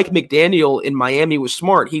 And if Mike McDaniel in Miami was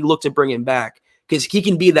smart, he'd look to bring him back because he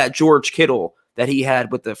can be that George Kittle that he had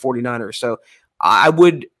with the 49ers. So I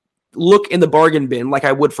would look in the bargain bin like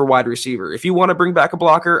I would for wide receiver. If you want to bring back a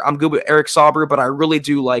blocker, I'm good with Eric Saubert, but I really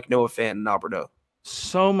do like Noah Fant and Alberto.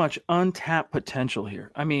 So much untapped potential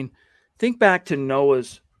here. I mean, think back to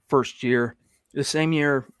Noah's first year. The same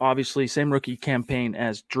year, obviously, same rookie campaign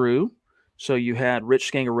as Drew. So you had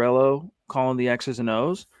Rich Scangarello calling the X's and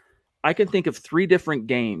O's. I can think of 3 different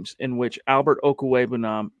games in which Albert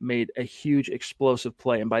Okwuegbunam made a huge explosive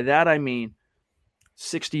play. And by that, I mean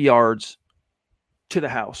 60 yards to the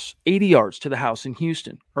house, 80 yards to the house in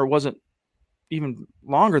Houston, or it wasn't even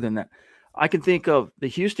longer than that. I can think of the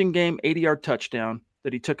Houston game, 80-yard touchdown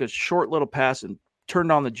that he took a short little pass and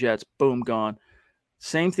turned on the Jets, boom, gone.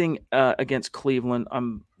 Same thing against Cleveland.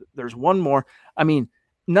 There's one more. I mean,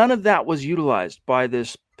 none of that was utilized by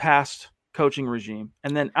this past coaching regime.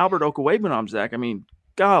 And then Albert Okwuegbunam, Zach, I mean,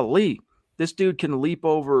 golly, this dude can leap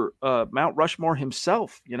over Mount Rushmore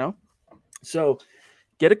himself, you know? So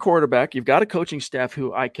get a quarterback. You've got a coaching staff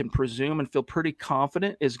who I can presume and feel pretty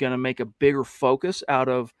confident is going to make a bigger focus out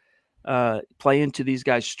of play into these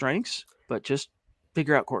guys' strengths, but just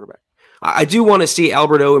figure out quarterback. I do want to see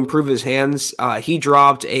Alberto improve his hands. He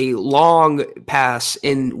dropped a long pass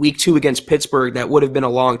in week 2 against Pittsburgh that would have been a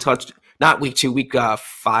long touch. Not week 2, week 5,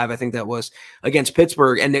 I think that was, against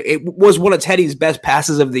Pittsburgh. And it was one of Teddy's best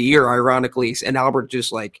passes of the year, ironically. And Albert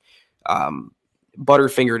just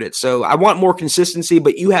butterfingered it. So I want more consistency,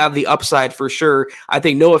 but you have the upside for sure. I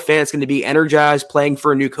think Noah Fant's going to be energized playing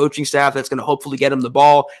for a new coaching staff that's going to hopefully get him the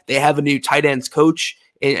ball. They have a new tight ends coach.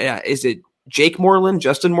 Is it Jake Moreland,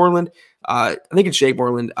 Justin Moreland? I think it's Jake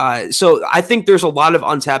Moreland. So I think there's a lot of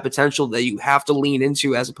untapped potential that you have to lean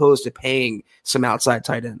into as opposed to paying some outside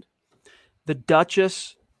tight end. The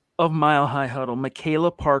Duchess of Mile High Huddle,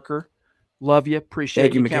 Michaela Parker. Love you. Appreciate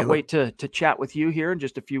Thank you, Can't Michaela. wait to chat with you here in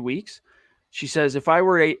just a few weeks. She says, if I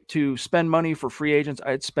were to spend money for free agents,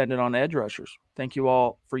 I'd spend it on edge rushers. Thank you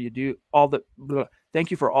all for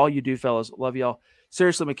thank you for all you do, fellas. Love y'all.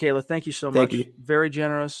 Seriously, Michaela, thank you so much. You. Very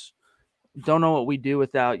generous. Don't know what we do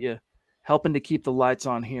without you. Helping to keep the lights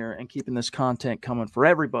on here and keeping this content coming for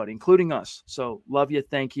everybody, including us. So love you.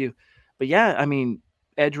 Thank you. But yeah, I mean,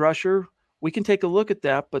 edge rusher, we can take a look at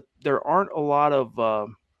that, but there aren't a lot of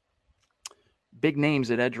big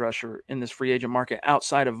names at edge rusher in this free agent market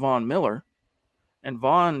outside of Von Miller. And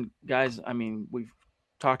Vaughn, guys, I mean, we've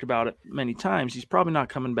talked about it many times. He's probably not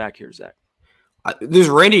coming back here, Zach. There's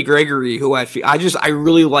Randy Gregory, who I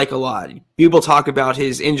really like a lot. People talk about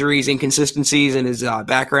his injuries, inconsistencies, and his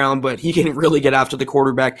background, but he can really get after the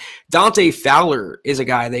quarterback. Dante Fowler is a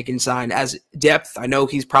guy they can sign as depth. I know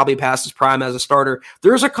he's probably past his prime as a starter.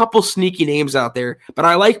 There's a couple sneaky names out there, but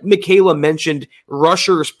I like Michaela mentioned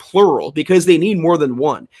rushers plural because they need more than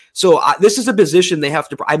one. So this is a position they have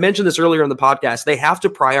to – I mentioned this earlier in the podcast. They have to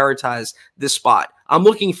prioritize this spot. I'm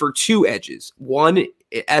looking for two edges. One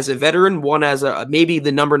as a veteran, one as a maybe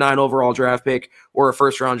the number 9 overall draft pick or a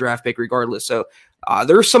first-round draft pick regardless. So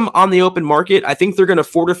there's some on the open market. I think they're going to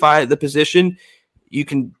fortify the position.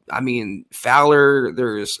 Fowler,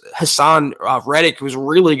 there's Hassan Reddick, who's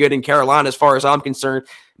really good in Carolina as far as I'm concerned.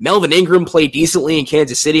 Melvin Ingram played decently in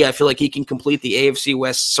Kansas City. I feel like he can complete the AFC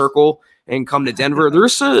West circle and come to Denver.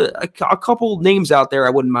 There's a couple names out there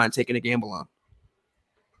I wouldn't mind taking a gamble on.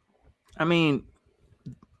 I mean,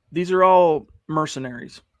 these are all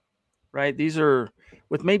mercenaries, right? These are,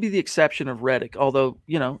 with maybe the exception of Reddick, although,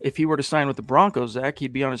 you know, if he were to sign with the Broncos, Zach,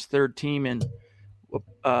 he'd be on his third team in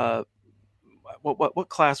what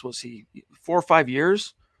class was he? 4 or 5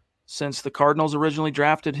 years since the Cardinals originally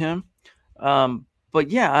drafted him. But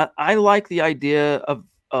yeah, I like the idea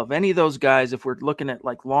of any of those guys if we're looking at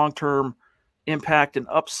like long-term impact and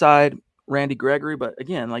upside. Randy Gregory, but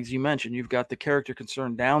again, like you mentioned, you've got the character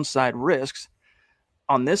concern downside risks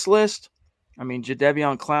on this list. I mean,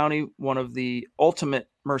 Jadeveon Clowney, one of the ultimate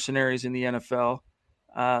mercenaries in the NFL.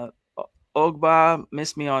 Ogba,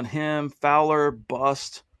 miss me on him. Fowler,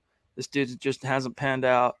 bust. This dude just hasn't panned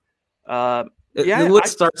out. The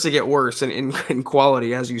list starts to get worse in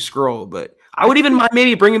quality as you scroll, but I would even mind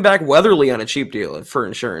maybe bringing back Weatherly on a cheap deal for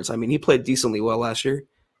insurance. I mean, he played decently well last year.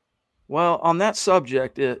 Well, on that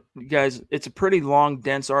subject, guys, it's a pretty long,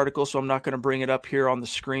 dense article, so I'm not going to bring it up here on the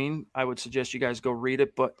screen. I would suggest you guys go read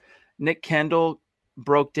it. But Nick Kendall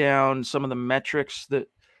broke down some of the metrics that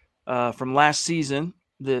from last season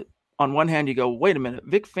that on one hand you go, wait a minute,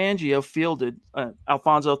 Vic Fangio fielded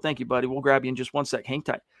Alfonso, thank you, buddy. We'll grab you in just one sec. Hang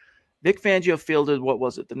tight. Vic Fangio fielded, what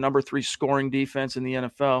was it, the number 3 scoring defense in the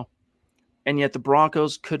NFL, and yet the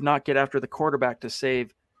Broncos could not get after the quarterback to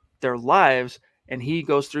save their lives. And he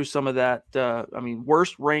goes through some of that,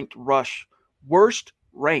 worst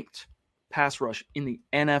ranked pass rush in the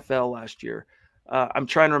NFL last year. I'm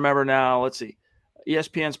trying to remember now. Let's see.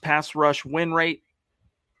 ESPN's pass rush win rate,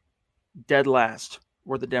 dead last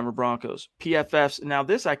were the Denver Broncos. PFF's, now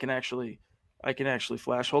this I can actually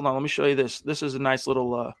flash. Hold on, let me show you this. This is a nice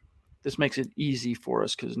little, this makes it easy for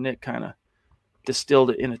us because Nick kind of distilled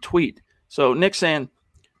it in a tweet. So Nick's saying,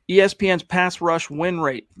 ESPN's pass rush win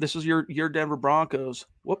rate. This is your Denver Broncos.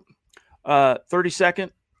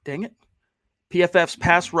 32nd. Dang it. PFF's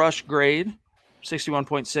pass rush grade,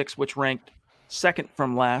 61.6, which ranked second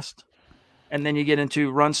from last. And then you get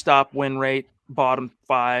into run stop win rate, bottom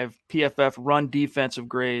 5. PFF run defensive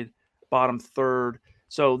grade, bottom 3rd.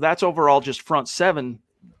 So that's overall just front 7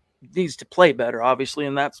 needs to play better, obviously.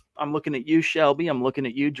 And I'm looking at you, Shelby. I'm looking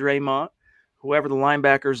at you, Draymond. Whoever the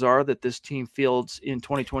linebackers are that this team fields in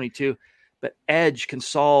 2022, but edge can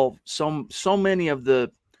solve so many of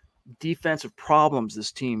the defensive problems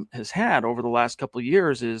this team has had over the last couple of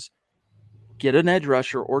years. Is get an edge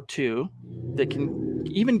rusher or two that can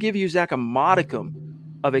even give you, Zach, a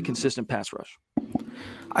modicum of a consistent pass rush.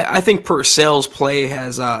 I think Purcell's play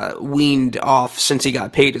has weaned off since he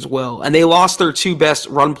got paid as well. And they lost their 2 best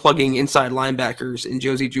run-plugging inside linebackers in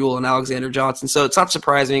Josie Jewell and Alexander Johnson. So it's not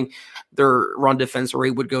surprising their run defense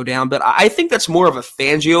rate would go down. But I think that's more of a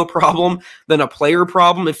Fangio problem than a player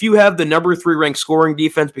problem. If you have the number 3 ranked scoring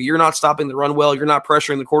defense, but you're not stopping the run well, you're not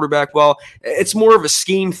pressuring the quarterback well, it's more of a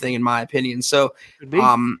scheme thing, in my opinion. So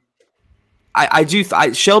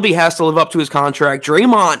Shelby has to live up to his contract.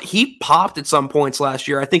 Draymond, he popped at some points last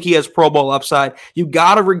year. I think he has Pro Bowl upside. You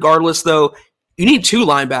got to, regardless, though, you need 2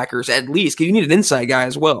 linebackers at least, because you need an inside guy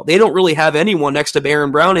as well. They don't really have anyone next to Baron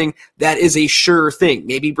Browning that is a sure thing.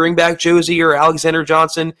 Maybe bring back Josie or Alexander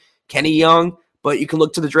Johnson, Kenny Young, but you can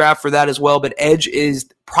look to the draft for that as well. But edge is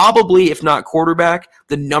probably, if not quarterback,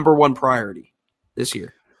 the number 1 priority this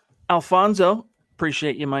year. Alfonso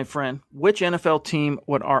Appreciate you, my friend. Which NFL team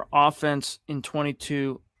would our offense in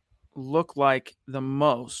 22 look like the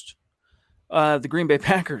most? The Green Bay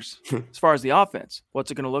Packers, as far as the offense.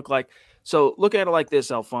 What's it going to look like? So look at it like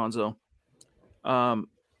this, Alfonso.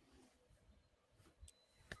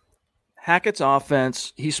 Hackett's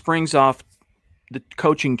offense, he springs off the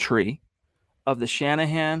coaching tree of the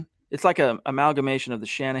Shanahan. It's like an amalgamation of the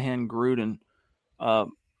Shanahan, Gruden,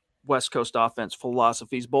 West Coast offense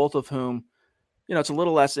philosophies, both of whom, it's a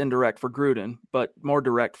little less indirect for Gruden, but more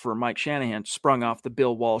direct for Mike Shanahan, sprung off the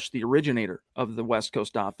Bill Walsh, the originator of the West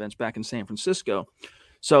Coast offense back in San Francisco.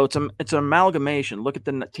 So it's an amalgamation. Look at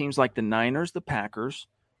the teams like the Niners, the Packers,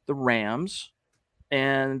 the Rams,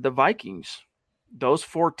 and the Vikings. Those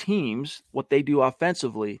 4 teams, what they do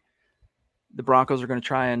offensively, the Broncos are going to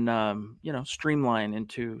try and, streamline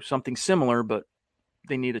into something similar, but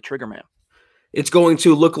they need a trigger man. It's going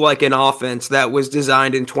to look like an offense that was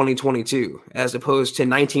designed in 2022 as opposed to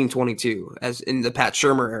 1922 as in the Pat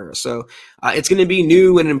Shurmur era. So it's going to be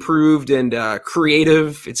new and improved and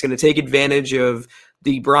creative. It's going to take advantage of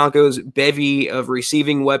the Broncos' bevy of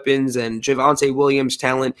receiving weapons and Javonte Williams'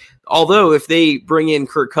 talent. Although if they bring in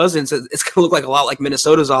Kirk Cousins, it's going to look like a lot like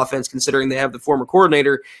Minnesota's offense, considering they have the former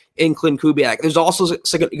coordinator in Clint Kubiak. There's also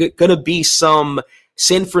going to be some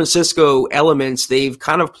San Francisco elements they've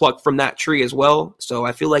kind of plucked from that tree as well. So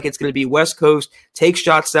I feel like it's going to be West Coast, take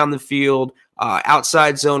shots down the field,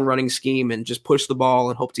 outside zone running scheme, and just push the ball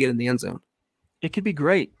and hope to get in the end zone. It could be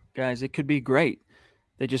great, guys. It could be great.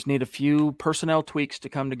 They just need a few personnel tweaks to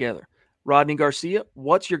come together. Rodney Garcia,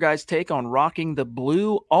 what's your guys' take on rocking the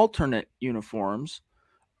blue alternate uniforms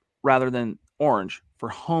rather than orange for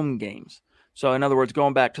home games? So in other words,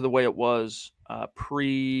 going back to the way it was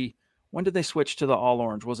when did they switch to the all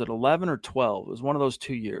orange? Was it 11 or 12? It was one of those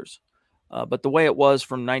 2 years. But the way it was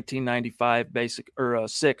from 1995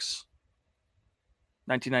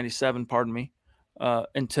 1997, pardon me,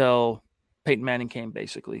 until Peyton Manning came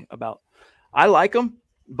basically about. I like them,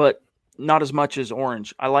 but not as much as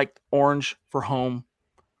orange. I like orange for home.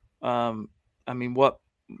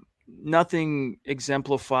 Nothing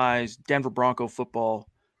exemplifies Denver Bronco football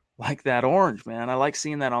like that orange, man. I like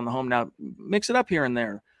seeing that on the home. Now, mix it up here and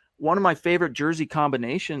there. One of my favorite jersey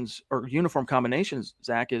combinations or uniform combinations,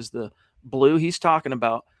 Zach, is the blue he's talking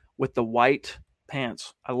about with the white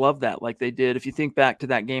pants. I love that. Like they did, if you think back to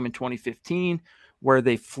that game in 2015 where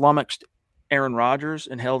they flummoxed Aaron Rodgers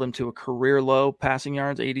and held him to a career low passing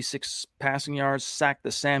yards, 86 passing yards, sacked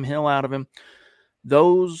the Sam Hill out of him.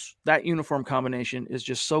 That uniform combination is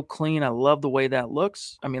just so clean. I love the way that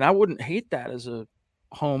looks. I mean, I wouldn't hate that as a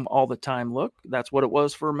home all the time look. That's what it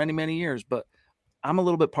was for many, many years, but I'm a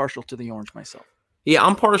little bit partial to the orange myself. Yeah,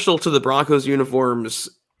 I'm partial to the Broncos uniforms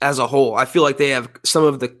as a whole. I feel like they have some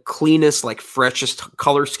of the cleanest, like freshest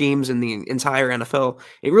color schemes in the entire NFL.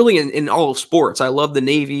 It really in all of sports. I love the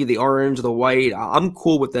navy, the orange, the white. I'm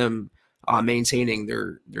cool with them maintaining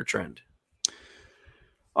their trend.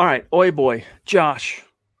 All right, oi boy, Josh,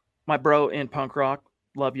 my bro in punk rock.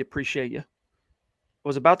 Love you, appreciate you.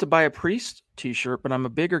 Was about to buy a Priest t-shirt, but I'm a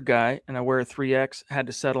bigger guy and I wear a 3X. Had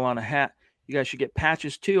to settle on a hat. You guys should get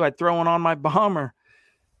patches too. I'd throw one on my bomber.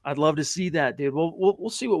 I'd love to see that, dude. We'll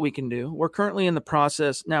see what we can do. We're currently in the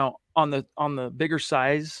process now on the bigger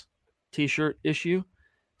size t-shirt issue.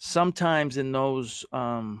 Sometimes in those,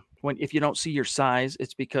 if you don't see your size,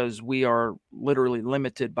 it's because we are literally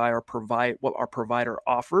limited by what our provider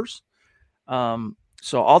offers.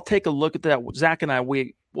 So I'll take a look at that. Zach and I,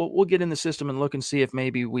 we'll get in the system and look and see if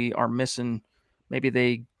maybe we are missing. Maybe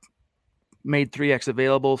they made 3X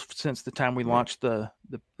available since the time we launched the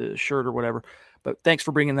shirt or whatever. But thanks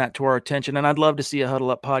for bringing that to our attention. And I'd love to see a Huddle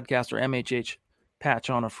Up podcast or MHH patch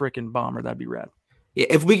on a freaking bomber. That'd be rad. Yeah,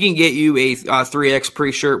 if we can get you a 3X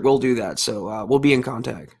pre-shirt, we'll do that. So we'll be in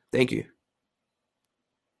contact. Thank you.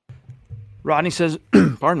 Rodney says,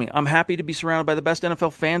 pardon me, I'm happy to be surrounded by the best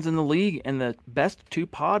NFL fans in the league and the best 2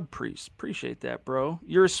 pod priests. Appreciate that, bro.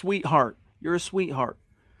 You're a sweetheart. You're a sweetheart.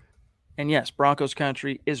 And yes, Broncos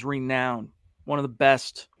country is renowned. One of the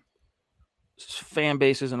best fan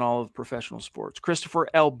bases in all of professional sports. Christopher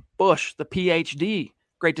L. Bush, the PhD.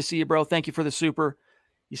 Great to see you, bro. Thank you for the super.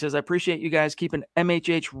 He says, I appreciate you guys keeping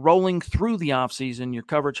MHH rolling through the offseason. Your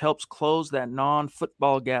coverage helps close that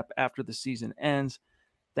non-football gap after the season ends.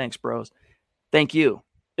 Thanks, bros. Thank you.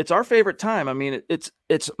 It's our favorite time. I mean, it's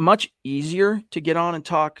much easier to get on and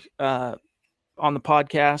talk on the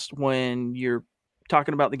podcast when you're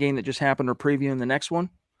talking about the game that just happened or previewing the next one.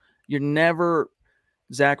 You're never,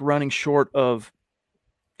 Zach, running short of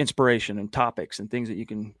inspiration and topics and things that you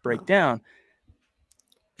can break down.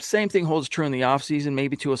 Same thing holds true in the offseason,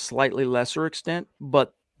 maybe to a slightly lesser extent,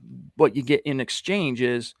 but what you get in exchange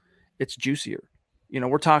is it's juicier.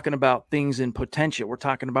 We're talking about things in potential. We're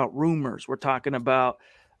talking about rumors. We're talking about,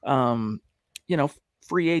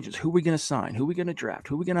 free agents. Who are we going to sign? Who are we going to draft?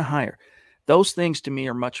 Who are we going to hire? Those things to me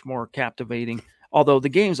are much more captivating. Although the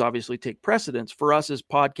games obviously take precedence for us as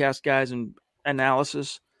podcast guys and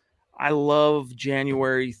analysis. I love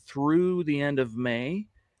January through the end of May.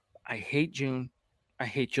 I hate June. I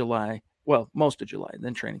hate July. Well, most of July.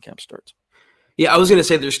 Then training camp starts. Yeah, I was going to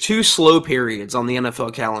say there's 2 slow periods on the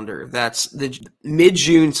NFL calendar. That's the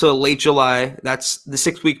mid-June to late July. That's the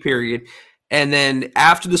 6-week period. And then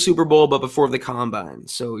after the Super Bowl, but before the Combine.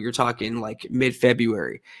 So you're talking like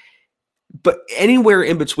mid-February. But anywhere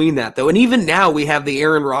in between that, though, and even now we have the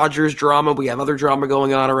Aaron Rodgers drama. We have other drama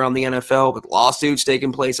going on around the NFL with lawsuits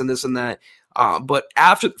taking place and this and that. But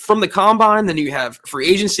from the Combine, then you have free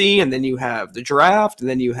agency, and then you have the draft, and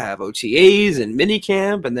then you have OTAs and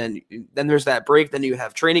minicamp, and then there's that break. Then you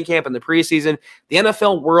have training camp and the preseason. The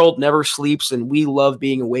NFL world never sleeps, and we love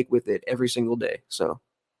being awake with it every single day. So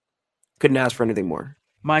couldn't ask for anything more.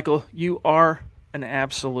 Michael, you are an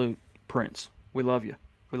absolute prince. We love you.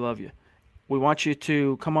 We love you. We want you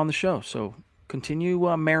to come on the show. So continue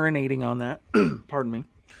marinating on that. Pardon me.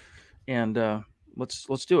 And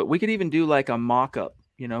let's do it. We could even do like a mock-up,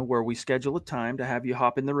 where we schedule a time to have you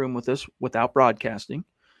hop in the room with us without broadcasting.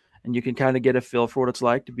 And you can kind of get a feel for what it's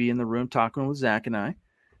like to be in the room talking with Zach and I.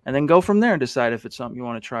 And then go from there and decide if it's something you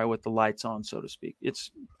want to try with the lights on, so to speak.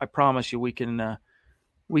 I promise you we can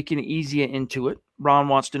ease you into it. Ron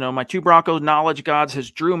wants to know, my 2 Broncos knowledge gods,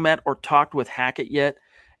 has Drew met or talked with Hackett yet?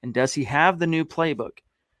 And does he have the new playbook?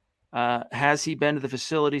 Has he been to the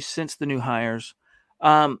facility since the new hires?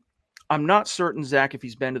 I'm not certain, Zach, if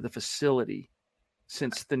he's been to the facility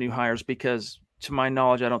since the new hires, because to my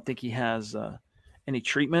knowledge, I don't think he has any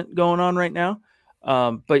treatment going on right now.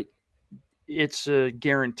 But it's a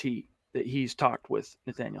guarantee that he's talked with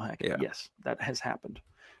Nathaniel Hackett. Yeah. Yes, that has happened.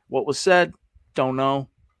 What was said, don't know.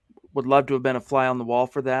 Would love to have been a fly on the wall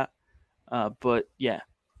for that. But yeah.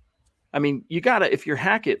 I mean, you got to, if you're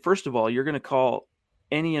Hackett, first of all, you're going to call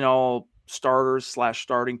any and all starters /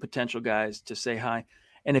 starting potential guys to say hi.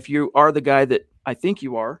 And if you are the guy that I think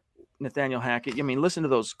you are, Nathaniel Hackett, I mean, listen to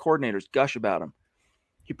those coordinators gush about him.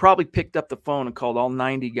 He probably picked up the phone and called all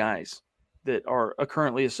 90 guys that are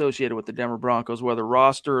currently associated with the Denver Broncos, whether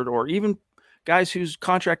rostered or even guys whose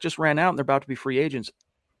contract just ran out and they're about to be free agents.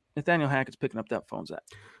 Nathaniel Hackett's picking up that phone, Zach.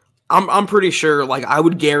 I'm pretty sure, I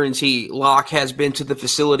would guarantee Locke has been to the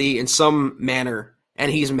facility in some manner and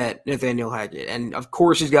he's met Nathaniel Hackett. And of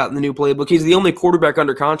course he's gotten the new playbook. He's the only quarterback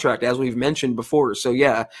under contract, as we've mentioned before. So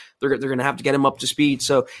yeah, they're going to have to get him up to speed.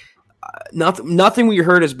 So nothing we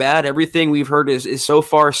heard is bad. Everything we've heard is so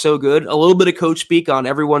far so good. A little bit of coach speak on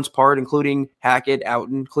everyone's part, including Hackett,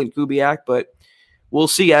 Outen, Clint Kubiak, but we'll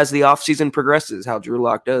see as the offseason progresses how Drew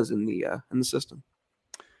Lock does in the system.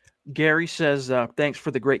 Gary says, thanks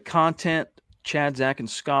for the great content. Chad, Zach, and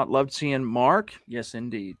Scott loved seeing Mark. Yes,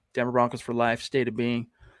 indeed. Denver Broncos for life, state of being.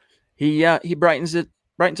 He brightens up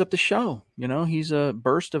the show. He's a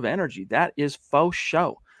burst of energy. That is faux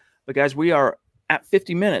show. But guys, we are at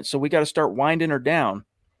 50 minutes, so we got to start winding her down.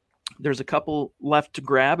 There's a couple left to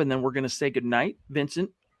grab, and then we're going to say goodnight.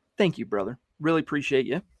 Vincent, thank you, brother. Really appreciate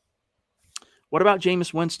you. What about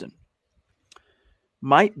Jameis Winston?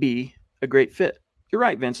 Might be a great fit. You're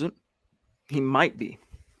right, Vincent. He might be.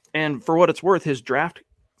 And for what it's worth, his draft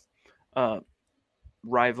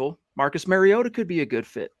rival, Marcus Mariota, could be a good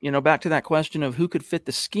fit. Back to that question of who could fit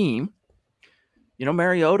the scheme.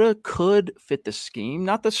 Mariota could fit the scheme.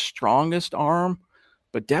 Not the strongest arm,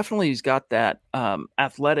 but definitely he's got that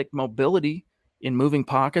athletic mobility in moving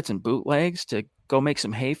pockets and bootlegs to go make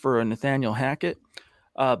some hay for a Nathaniel Hackett.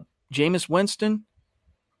 Jameis Winston,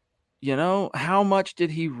 how much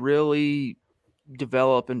did he really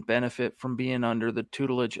develop and benefit from being under the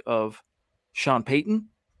tutelage of Sean Payton?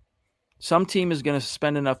 Some team is going to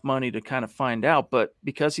spend enough money to kind of find out, but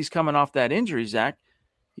because he's coming off that injury, Zach,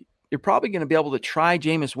 you're probably going to be able to try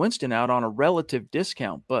Jameis Winston out on a relative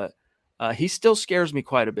discount, but he still scares me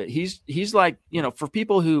quite a bit. He's like, for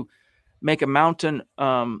people who make a mountain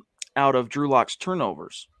out of Drew Lock's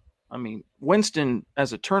turnovers. I mean, Winston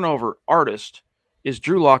as a turnover artist is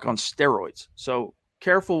Drew Lock on steroids. So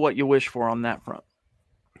careful what you wish for on that front.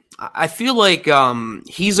 I feel like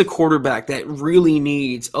he's a quarterback that really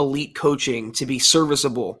needs elite coaching to be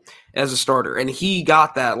serviceable as a starter, and he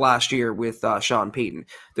got that last year with Sean Payton.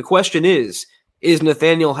 The question is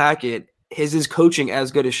Nathaniel Hackett, is his coaching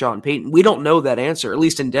as good as Sean Payton? We don't know that answer, at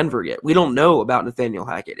least in Denver yet. We don't know about Nathaniel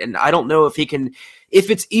Hackett, and I don't know if he can if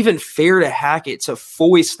it's even fair to Hackett to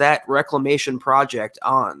foist that reclamation project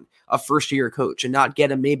on a first-year coach and not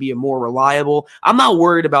get him maybe a more reliable. I'm not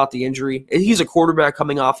worried about the injury. He's a quarterback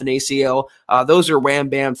coming off an ACL. Those are wham,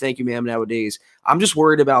 bam, thank you, ma'am nowadays. I'm just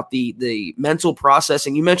worried about the mental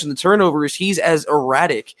processing. You mentioned the turnovers. He's as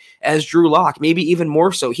erratic as Drew Lock, maybe even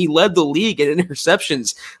more so. He led the league in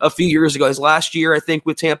interceptions a few years ago. His last year, I think,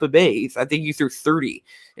 with Tampa Bay, I think he threw 30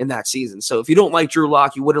 in that season. So if you don't like Drew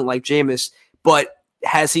Lock, you wouldn't like Jameis. But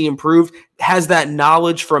has he improved? Has that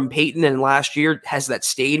knowledge from Peyton and last year, has that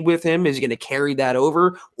stayed with him? Is he going to carry that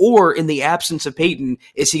over? Or in the absence of Peyton,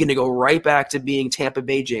 is he going to go right back to being Tampa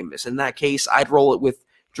Bay Jameis? In that case, I'd roll it with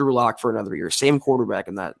Drew Lock for another year. Same quarterback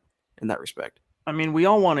in that respect. I mean, we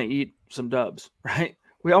all want to eat some dubs, right?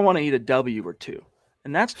 We all want to eat a W or two.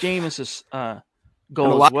 And that's Jameis's goal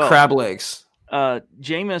and a lot as well. Of crab legs.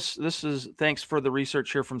 Jameis, this is thanks for the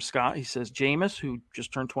research here from Scott. He says Jameis, who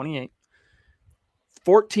just turned 28,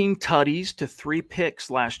 14 tutties to 3 picks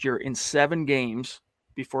last year in 7 games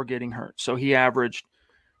before getting hurt. So he averaged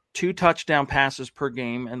 2 touchdown passes per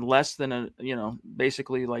game and less than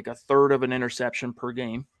basically like a third of an interception per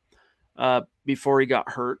game before he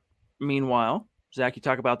got hurt. Meanwhile, Zach, you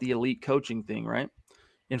talk about the elite coaching thing, right?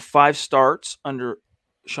 In 5 starts under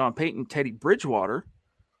Sean Payton, Teddy Bridgewater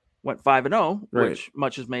went 5-0, right, which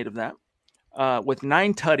much is made of that, with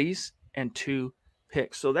 9 tutties and 2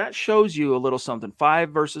 picks. So that shows you a little something.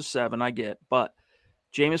 5 versus 7, I get. But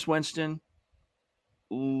Jameis Winston,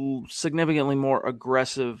 significantly more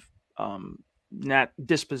aggressive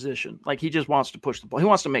disposition. Like he just wants to push the ball. He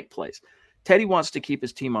wants to make plays. Teddy wants to keep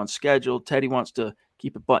his team on schedule. Teddy wants to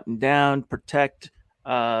keep it buttoned down, protect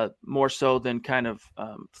more so than kind of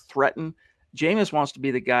threaten. Jameis wants to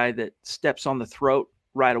be the guy that steps on the throat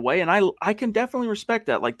right away. And I can definitely respect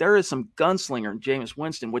that. Like there is some gunslinger in Jameis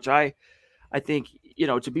Winston, which I think,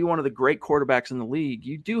 to be one of the great quarterbacks in the league,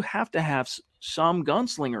 you do have to have some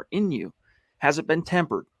gunslinger in you. Has it been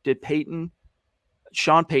tempered? Did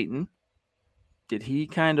Sean Payton, did he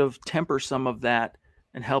kind of temper some of that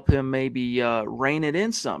and help him maybe rein it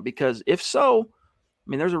in some? Because if so, I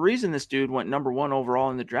mean, there's a reason this dude went number 1 overall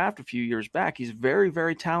in the draft a few years back. He's very,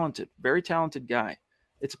 very talented guy.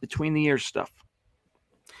 It's between the ears stuff.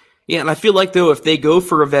 Yeah, and I feel like, though, if they go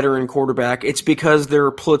for a veteran quarterback, it's because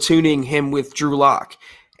they're platooning him with Drew Lock.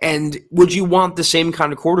 And would you want the same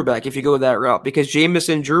kind of quarterback if you go that route? Because Jameis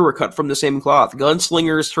and Drew are cut from the same cloth.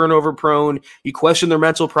 Gunslingers, turnover prone. You question their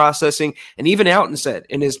mental processing. And even Outten said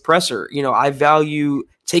in his presser, I value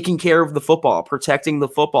taking care of the football, protecting the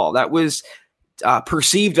football. That was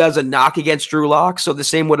perceived as a knock against Drew Lock, so the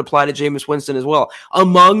same would apply to Jameis Winston as well.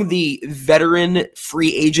 Among the veteran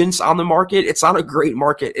free agents on the market, it's not a great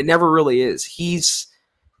market. It never really is. He's,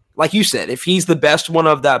 like you said, if he's the best one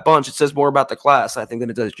of that bunch, it says more about the class, I think, than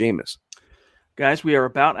it does Jameis. Guys, we are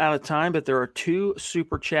about out of time, but there are 2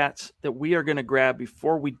 super chats that we are going to grab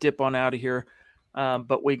before we dip on out of here.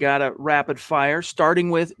 But we got a rapid fire, starting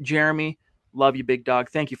with Jeremy. Love you, big dog.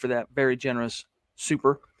 Thank you for that very generous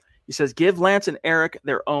super. He says, give Lance and Eric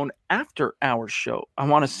their own after-hours show. I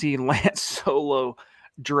want to see Lance solo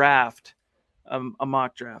draft, a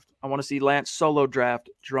mock draft. I want to see Lance solo draft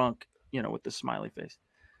drunk, with the smiley face.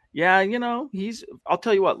 Yeah, I'll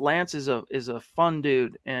tell you what, Lance is a fun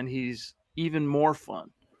dude, and he's even more fun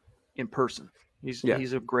in person.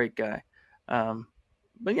 He's a great guy.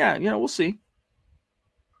 But yeah, we'll see.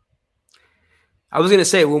 I was going to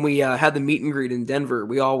say, when we had the meet and greet in Denver,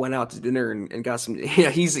 we all went out to dinner and got some.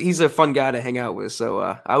 He's a fun guy to hang out with. So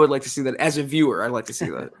I would like to see that as a viewer. I'd like to see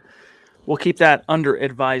that. We'll keep that under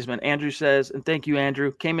advisement. Andrew says, and thank you,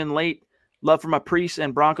 Andrew. Came in late. Love for my priests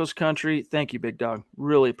and Broncos country. Thank you, big dog.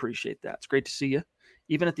 Really appreciate that. It's great to see you,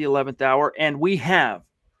 even at the 11th hour. And we have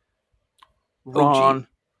Ron, OG.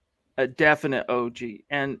 A definite OG.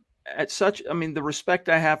 And the respect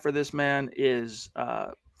I have for this man is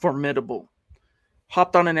formidable.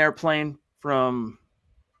 Hopped on an airplane from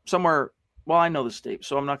somewhere. Well, I know the state,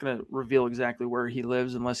 so I'm not going to reveal exactly where he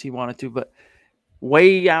lives unless he wanted to, but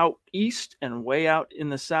way out east and way out in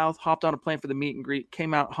the south, hopped on a plane for the meet and greet,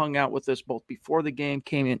 came out, hung out with us both before the game,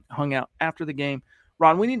 came in, hung out after the game.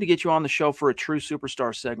 Ron, we need to get you on the show for a true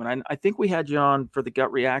superstar segment. I think we had you on for the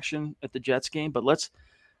gut reaction at the Jets game, but let's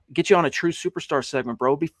get you on a true superstar segment,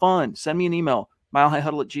 bro. It'd be fun. Send me an email,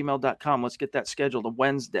 milehighhuddle@gmail.com. Let's get that scheduled a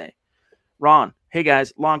Wednesday. Ron, hey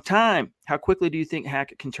guys, long time. How quickly do you think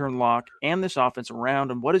Hackett can turn Lock and this offense around?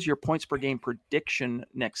 And what is your points per game prediction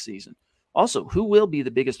next season? Also, who will be the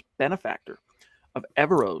biggest benefactor of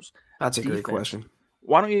Evero's? That's a great question.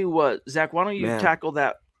 Why don't you, Zach, tackle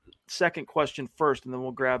that second question first, and then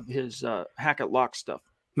we'll grab his Hackett Lock stuff.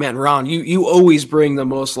 Man, Ron, you always bring the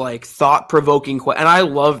most like thought-provoking and I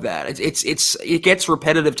love that. It gets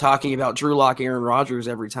repetitive talking about Drew Lock, Aaron Rodgers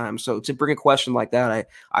every time. So to bring a question like that,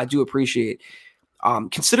 I do appreciate.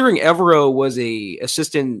 Considering Evero was a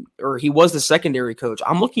assistant, or he was the secondary coach,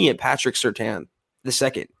 I'm looking at Patrick Surtain the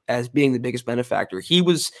second as being the biggest benefactor. He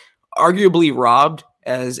was arguably robbed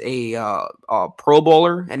as a Pro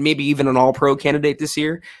Bowler and maybe even an All-Pro candidate this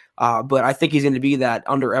year. But I think he's going to be that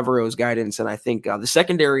under Evero's guidance. And I think the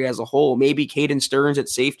secondary as a whole, maybe Caden Stearns at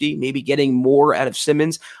safety, maybe getting more out of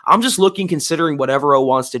Simmons. I'm just looking, considering what Evero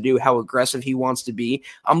wants to do, how aggressive he wants to be.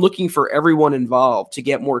 I'm looking for everyone involved to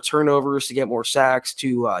get more turnovers, to get more sacks,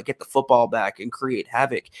 to get the football back and create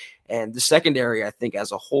havoc. And the secondary, I think,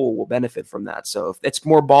 as a whole will benefit from that. So it's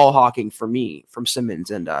more ball hawking for me from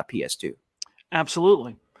Simmons and PS2.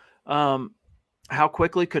 Absolutely. How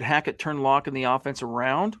quickly could Hackett turn Lock in the offense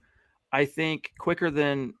around? I think quicker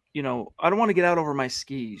than, I don't want to get out over my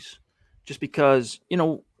skis just because,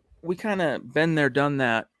 we kind of been there, done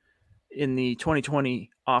that in the 2020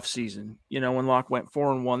 offseason, when Lock went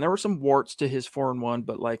 4-1. There were some warts to his 4-1,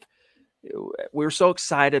 but we were so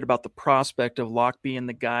excited about the prospect of Lock being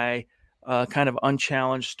the guy, kind of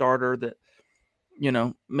unchallenged starter that,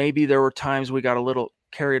 maybe there were times we got a little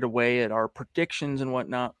carried away at our predictions and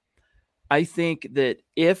whatnot. I think that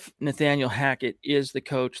if Nathaniel Hackett is the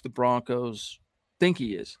coach the Broncos think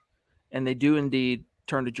he is, and they do indeed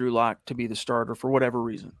turn to Drew Lock to be the starter for whatever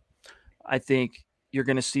reason, I think you're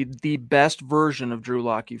going to see the best version of Drew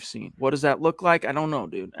Lock you've seen. What does that look like? I don't know,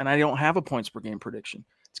 dude. And I don't have a points per game prediction.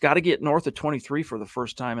 It's got to get north of 23 for the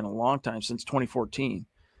first time in a long time, since 2014.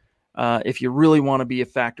 If you really want to be a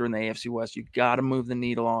factor in the AFC West, you got to move the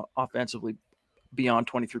needle offensively beyond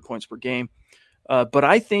 23 points per game. But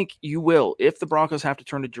I think you will. If the Broncos have to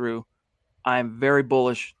turn to Drew, I'm very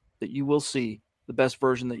bullish that you will see the best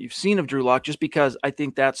version that you've seen of Drew Lock, just because I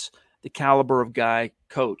think that's the caliber of guy,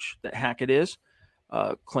 coach that Hackett is.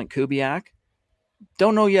 Clint Kubiak.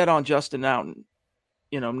 Don't know yet on Justin Outen.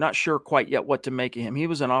 I'm not sure quite yet what to make of him. He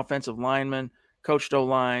was an offensive lineman, coached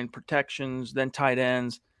O-line, protections, then tight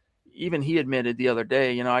ends. Even he admitted the other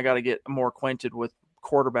day, I got to get more acquainted with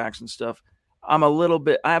quarterbacks and stuff. I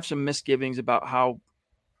have some misgivings about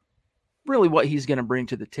really what he's going to bring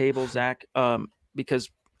to the table, Zach,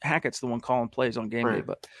 because Hackett's the one calling plays on game day.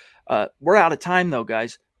 But we're out of time, though,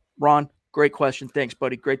 guys. Ron, great question. Thanks,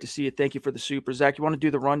 buddy. Great to see you. Thank you for the super. Zach, you want to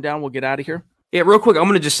do the rundown? We'll get out of here. Yeah, real quick, I'm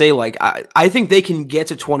going to just say, I think they can get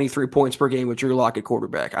to 23 points per game with Drew Lock at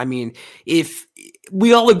quarterback. I mean, if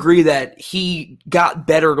we all agree that he got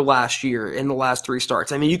better last year in the last 3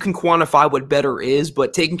 starts. I mean, you can quantify what better is,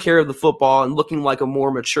 but taking care of the football and looking like a more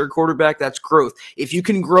mature quarterback, that's growth. If you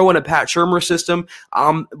can grow in a Pat Shurmur system,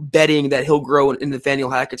 I'm betting that he'll grow in the Nathaniel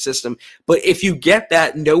Hackett system. But if you get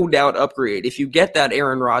that no doubt upgrade, if you get that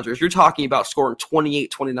Aaron Rodgers, you're talking about scoring 28,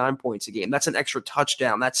 29 points a game. That's an extra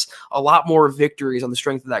touchdown. That's a lot more victories on the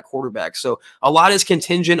strength of that quarterback. So a lot is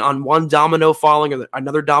contingent on one domino falling or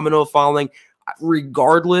another domino falling.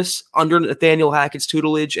 Regardless, under Nathaniel Hackett's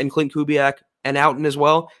tutelage and Clint Kubiak and Outen as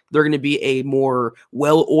well, they're going to be a more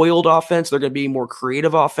well-oiled offense. They're going to be a more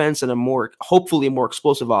creative offense and hopefully a more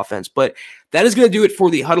explosive offense. But that is going to do it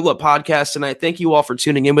for the Huddle Up podcast tonight. Thank you all for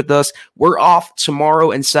tuning in with us. We're off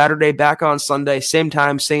tomorrow and Saturday, back on Sunday, same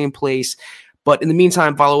time, same place. But in the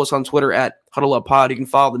meantime, follow us on Twitter at Huddle Up Pod. You can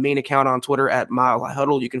follow the main account on Twitter at Mile High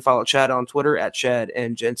Huddle. You can follow Chad on Twitter at Chad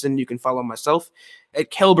and Jensen. You can follow myself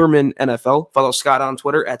at Kelberman NFL. Follow Scott on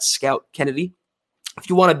Twitter at Scout Kennedy. If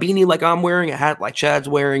you want a beanie like I'm wearing, a hat like Chad's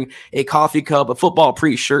wearing, a coffee cup, a football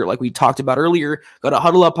pre-shirt like we talked about earlier, go to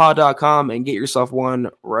huddleuppod.com and get yourself one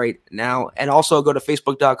right now. And also go to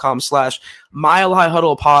facebook.com/Mile High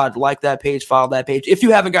Huddle Pod. Like that page, follow that page. If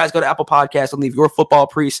you haven't, guys, go to Apple Podcasts and leave your football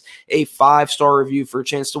priest a 5-star review for a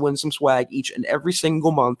chance to win some swag each and every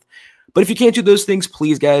single month. But if you can't do those things,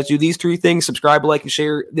 please, guys, do these 3 things. Subscribe, like, and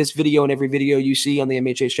share this video and every video you see on the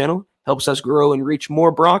MHH channel. Helps us grow and reach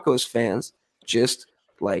more Broncos fans just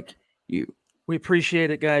like you. We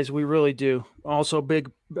appreciate it, guys. We really do. Also,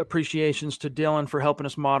 big appreciations to Dylan for helping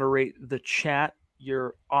us moderate the chat.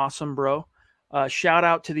 You're awesome, bro. Shout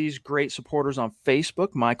out to these great supporters on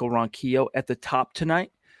Facebook. Michael Ronquillo at the top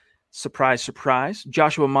tonight. Surprise, surprise.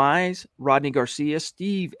 Joshua Mize, Rodney Garcia,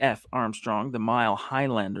 Steve F. Armstrong, the Mile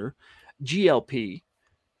Highlander, GLP,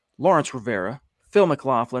 Lawrence Rivera, Phil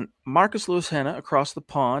McLaughlin, Marcus Lewis Henna across the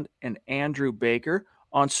pond, and Andrew Baker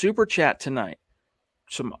on Super Chat tonight.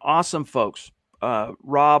 Some awesome folks.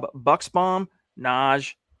 Rob Bucksbaum,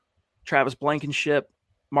 Naj, Travis Blankenship,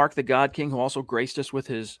 Mark the God King, who also graced us with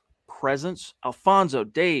his presence, Alfonso,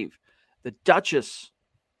 Dave, the Duchess,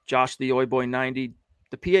 Josh the Oi Boy 90,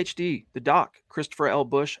 the PhD, the Doc, Christopher L.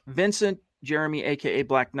 Bush, Vincent, Jeremy, a.k.a.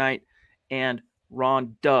 Black Knight, and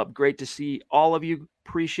Ron Dubb. Great to see all of you.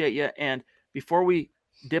 Appreciate you. And before we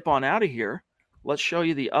dip on out of here, let's show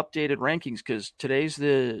you the updated rankings, because today's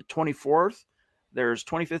the 24th. There's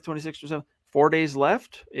 25th, 26th, 27th, 4 days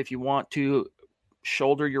left if you want to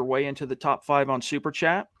shoulder your way into the top 5 on Super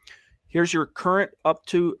Chat. Here's your current up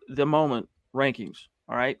to the moment rankings.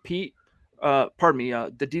 All right, Pete, the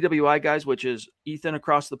DWI guys, which is Ethan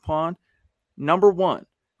across the pond, number 1.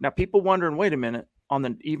 Now, people wondering, wait a minute, on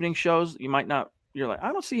the evening shows, you're like,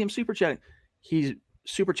 I don't see him Super Chatting. He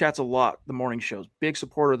Super Chats a lot, the morning shows. Big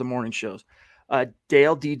supporter of the morning shows.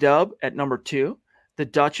 Dale D-Dub at number 2. The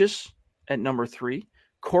Duchess at number 3.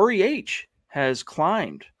 Corey H has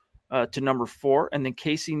climbed to number 4. And then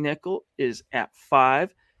Casey Nickel is at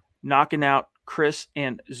 5, knocking out Chris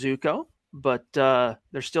and Zuko. But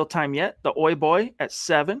there's still time yet. The Oi Boy at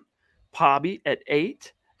 7. Pobby at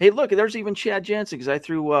 8. Hey, look, there's even Chad Jensen, because I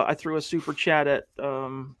threw a Super Chat at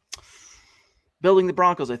Building the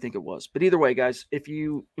Broncos, I think it was. But either way, guys,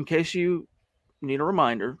 in case you need a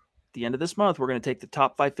reminder, at the end of this month, we're going to take the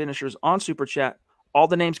top 5 finishers on Super Chat. All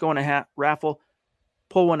the names go in a hat, raffle,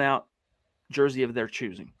 pull one out, jersey of their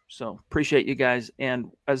choosing. So appreciate you guys. And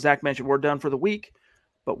as Zach mentioned, we're done for the week,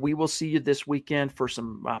 but we will see you this weekend for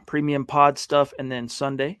some premium pod stuff. And then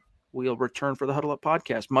Sunday, we'll return for the Huddle Up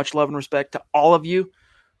podcast. Much love and respect to all of you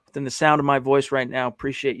within the sound of my voice right now.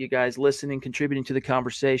 Appreciate you guys listening, contributing to the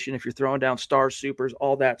conversation. If you're throwing down stars, supers,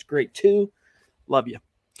 all that's great too. Love you.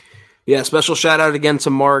 Yeah, special shout out again to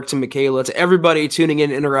Mark, to Michaela, to everybody tuning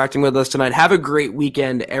in, interacting with us tonight. Have a great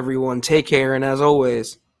weekend, everyone. Take care, and as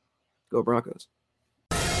always, go Broncos.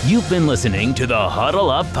 You've been listening to the Huddle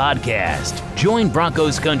Up Podcast. Join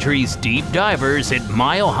Broncos Country's deep divers at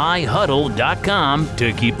milehighhuddle.com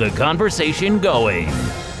to keep the conversation going.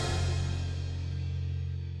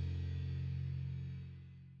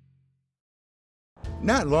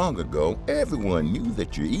 Not long ago, everyone knew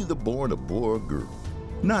that you're either born a boy or a girl.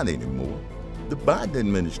 Not anymore. The Biden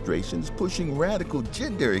administration is pushing radical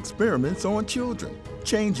gender experiments on children,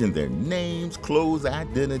 changing their names, clothes,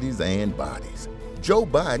 identities, and bodies. Joe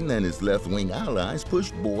Biden and his left-wing allies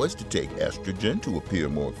push boys to take estrogen to appear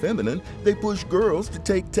more feminine. They push girls to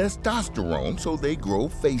take testosterone so they grow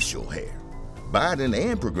facial hair. Biden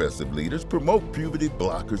and progressive leaders promote puberty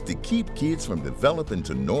blockers to keep kids from developing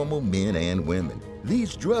to normal men and women.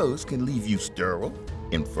 These drugs can leave you sterile,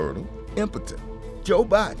 infertile, impotent. Joe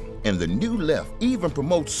Biden and the new left even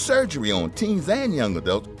promotes surgery on teens and young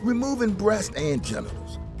adults, removing breasts and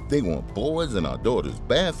genitals. They want boys in our daughters'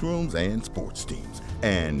 bathrooms and sports teams.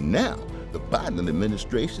 And now, the Biden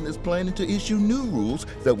administration is planning to issue new rules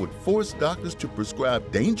that would force doctors to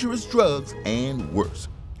prescribe dangerous drugs and worse.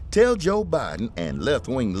 Tell Joe Biden and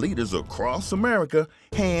left-wing leaders across America,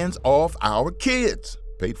 hands off our kids.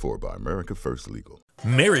 Paid for by America First Legal.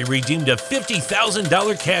 Mary redeemed a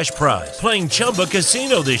 $50,000 cash prize playing Chumba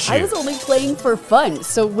Casino this year. I was only playing for fun,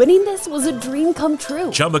 so winning this was a dream come true.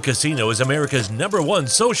 Chumba Casino is America's #1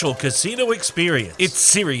 social casino experience. It's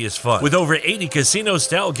serious fun. With over 80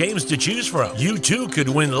 casino-style games to choose from, you too could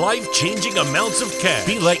win life-changing amounts of cash.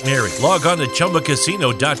 Be like Mary. Log on to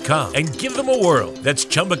ChumbaCasino.com and give them a whirl. That's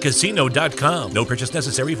ChumbaCasino.com. No purchase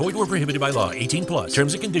necessary. Void or prohibited by law. 18+.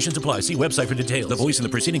 Terms and conditions apply. See website for details. The voice in the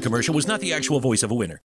preceding commercial was not the actual voice of a winner.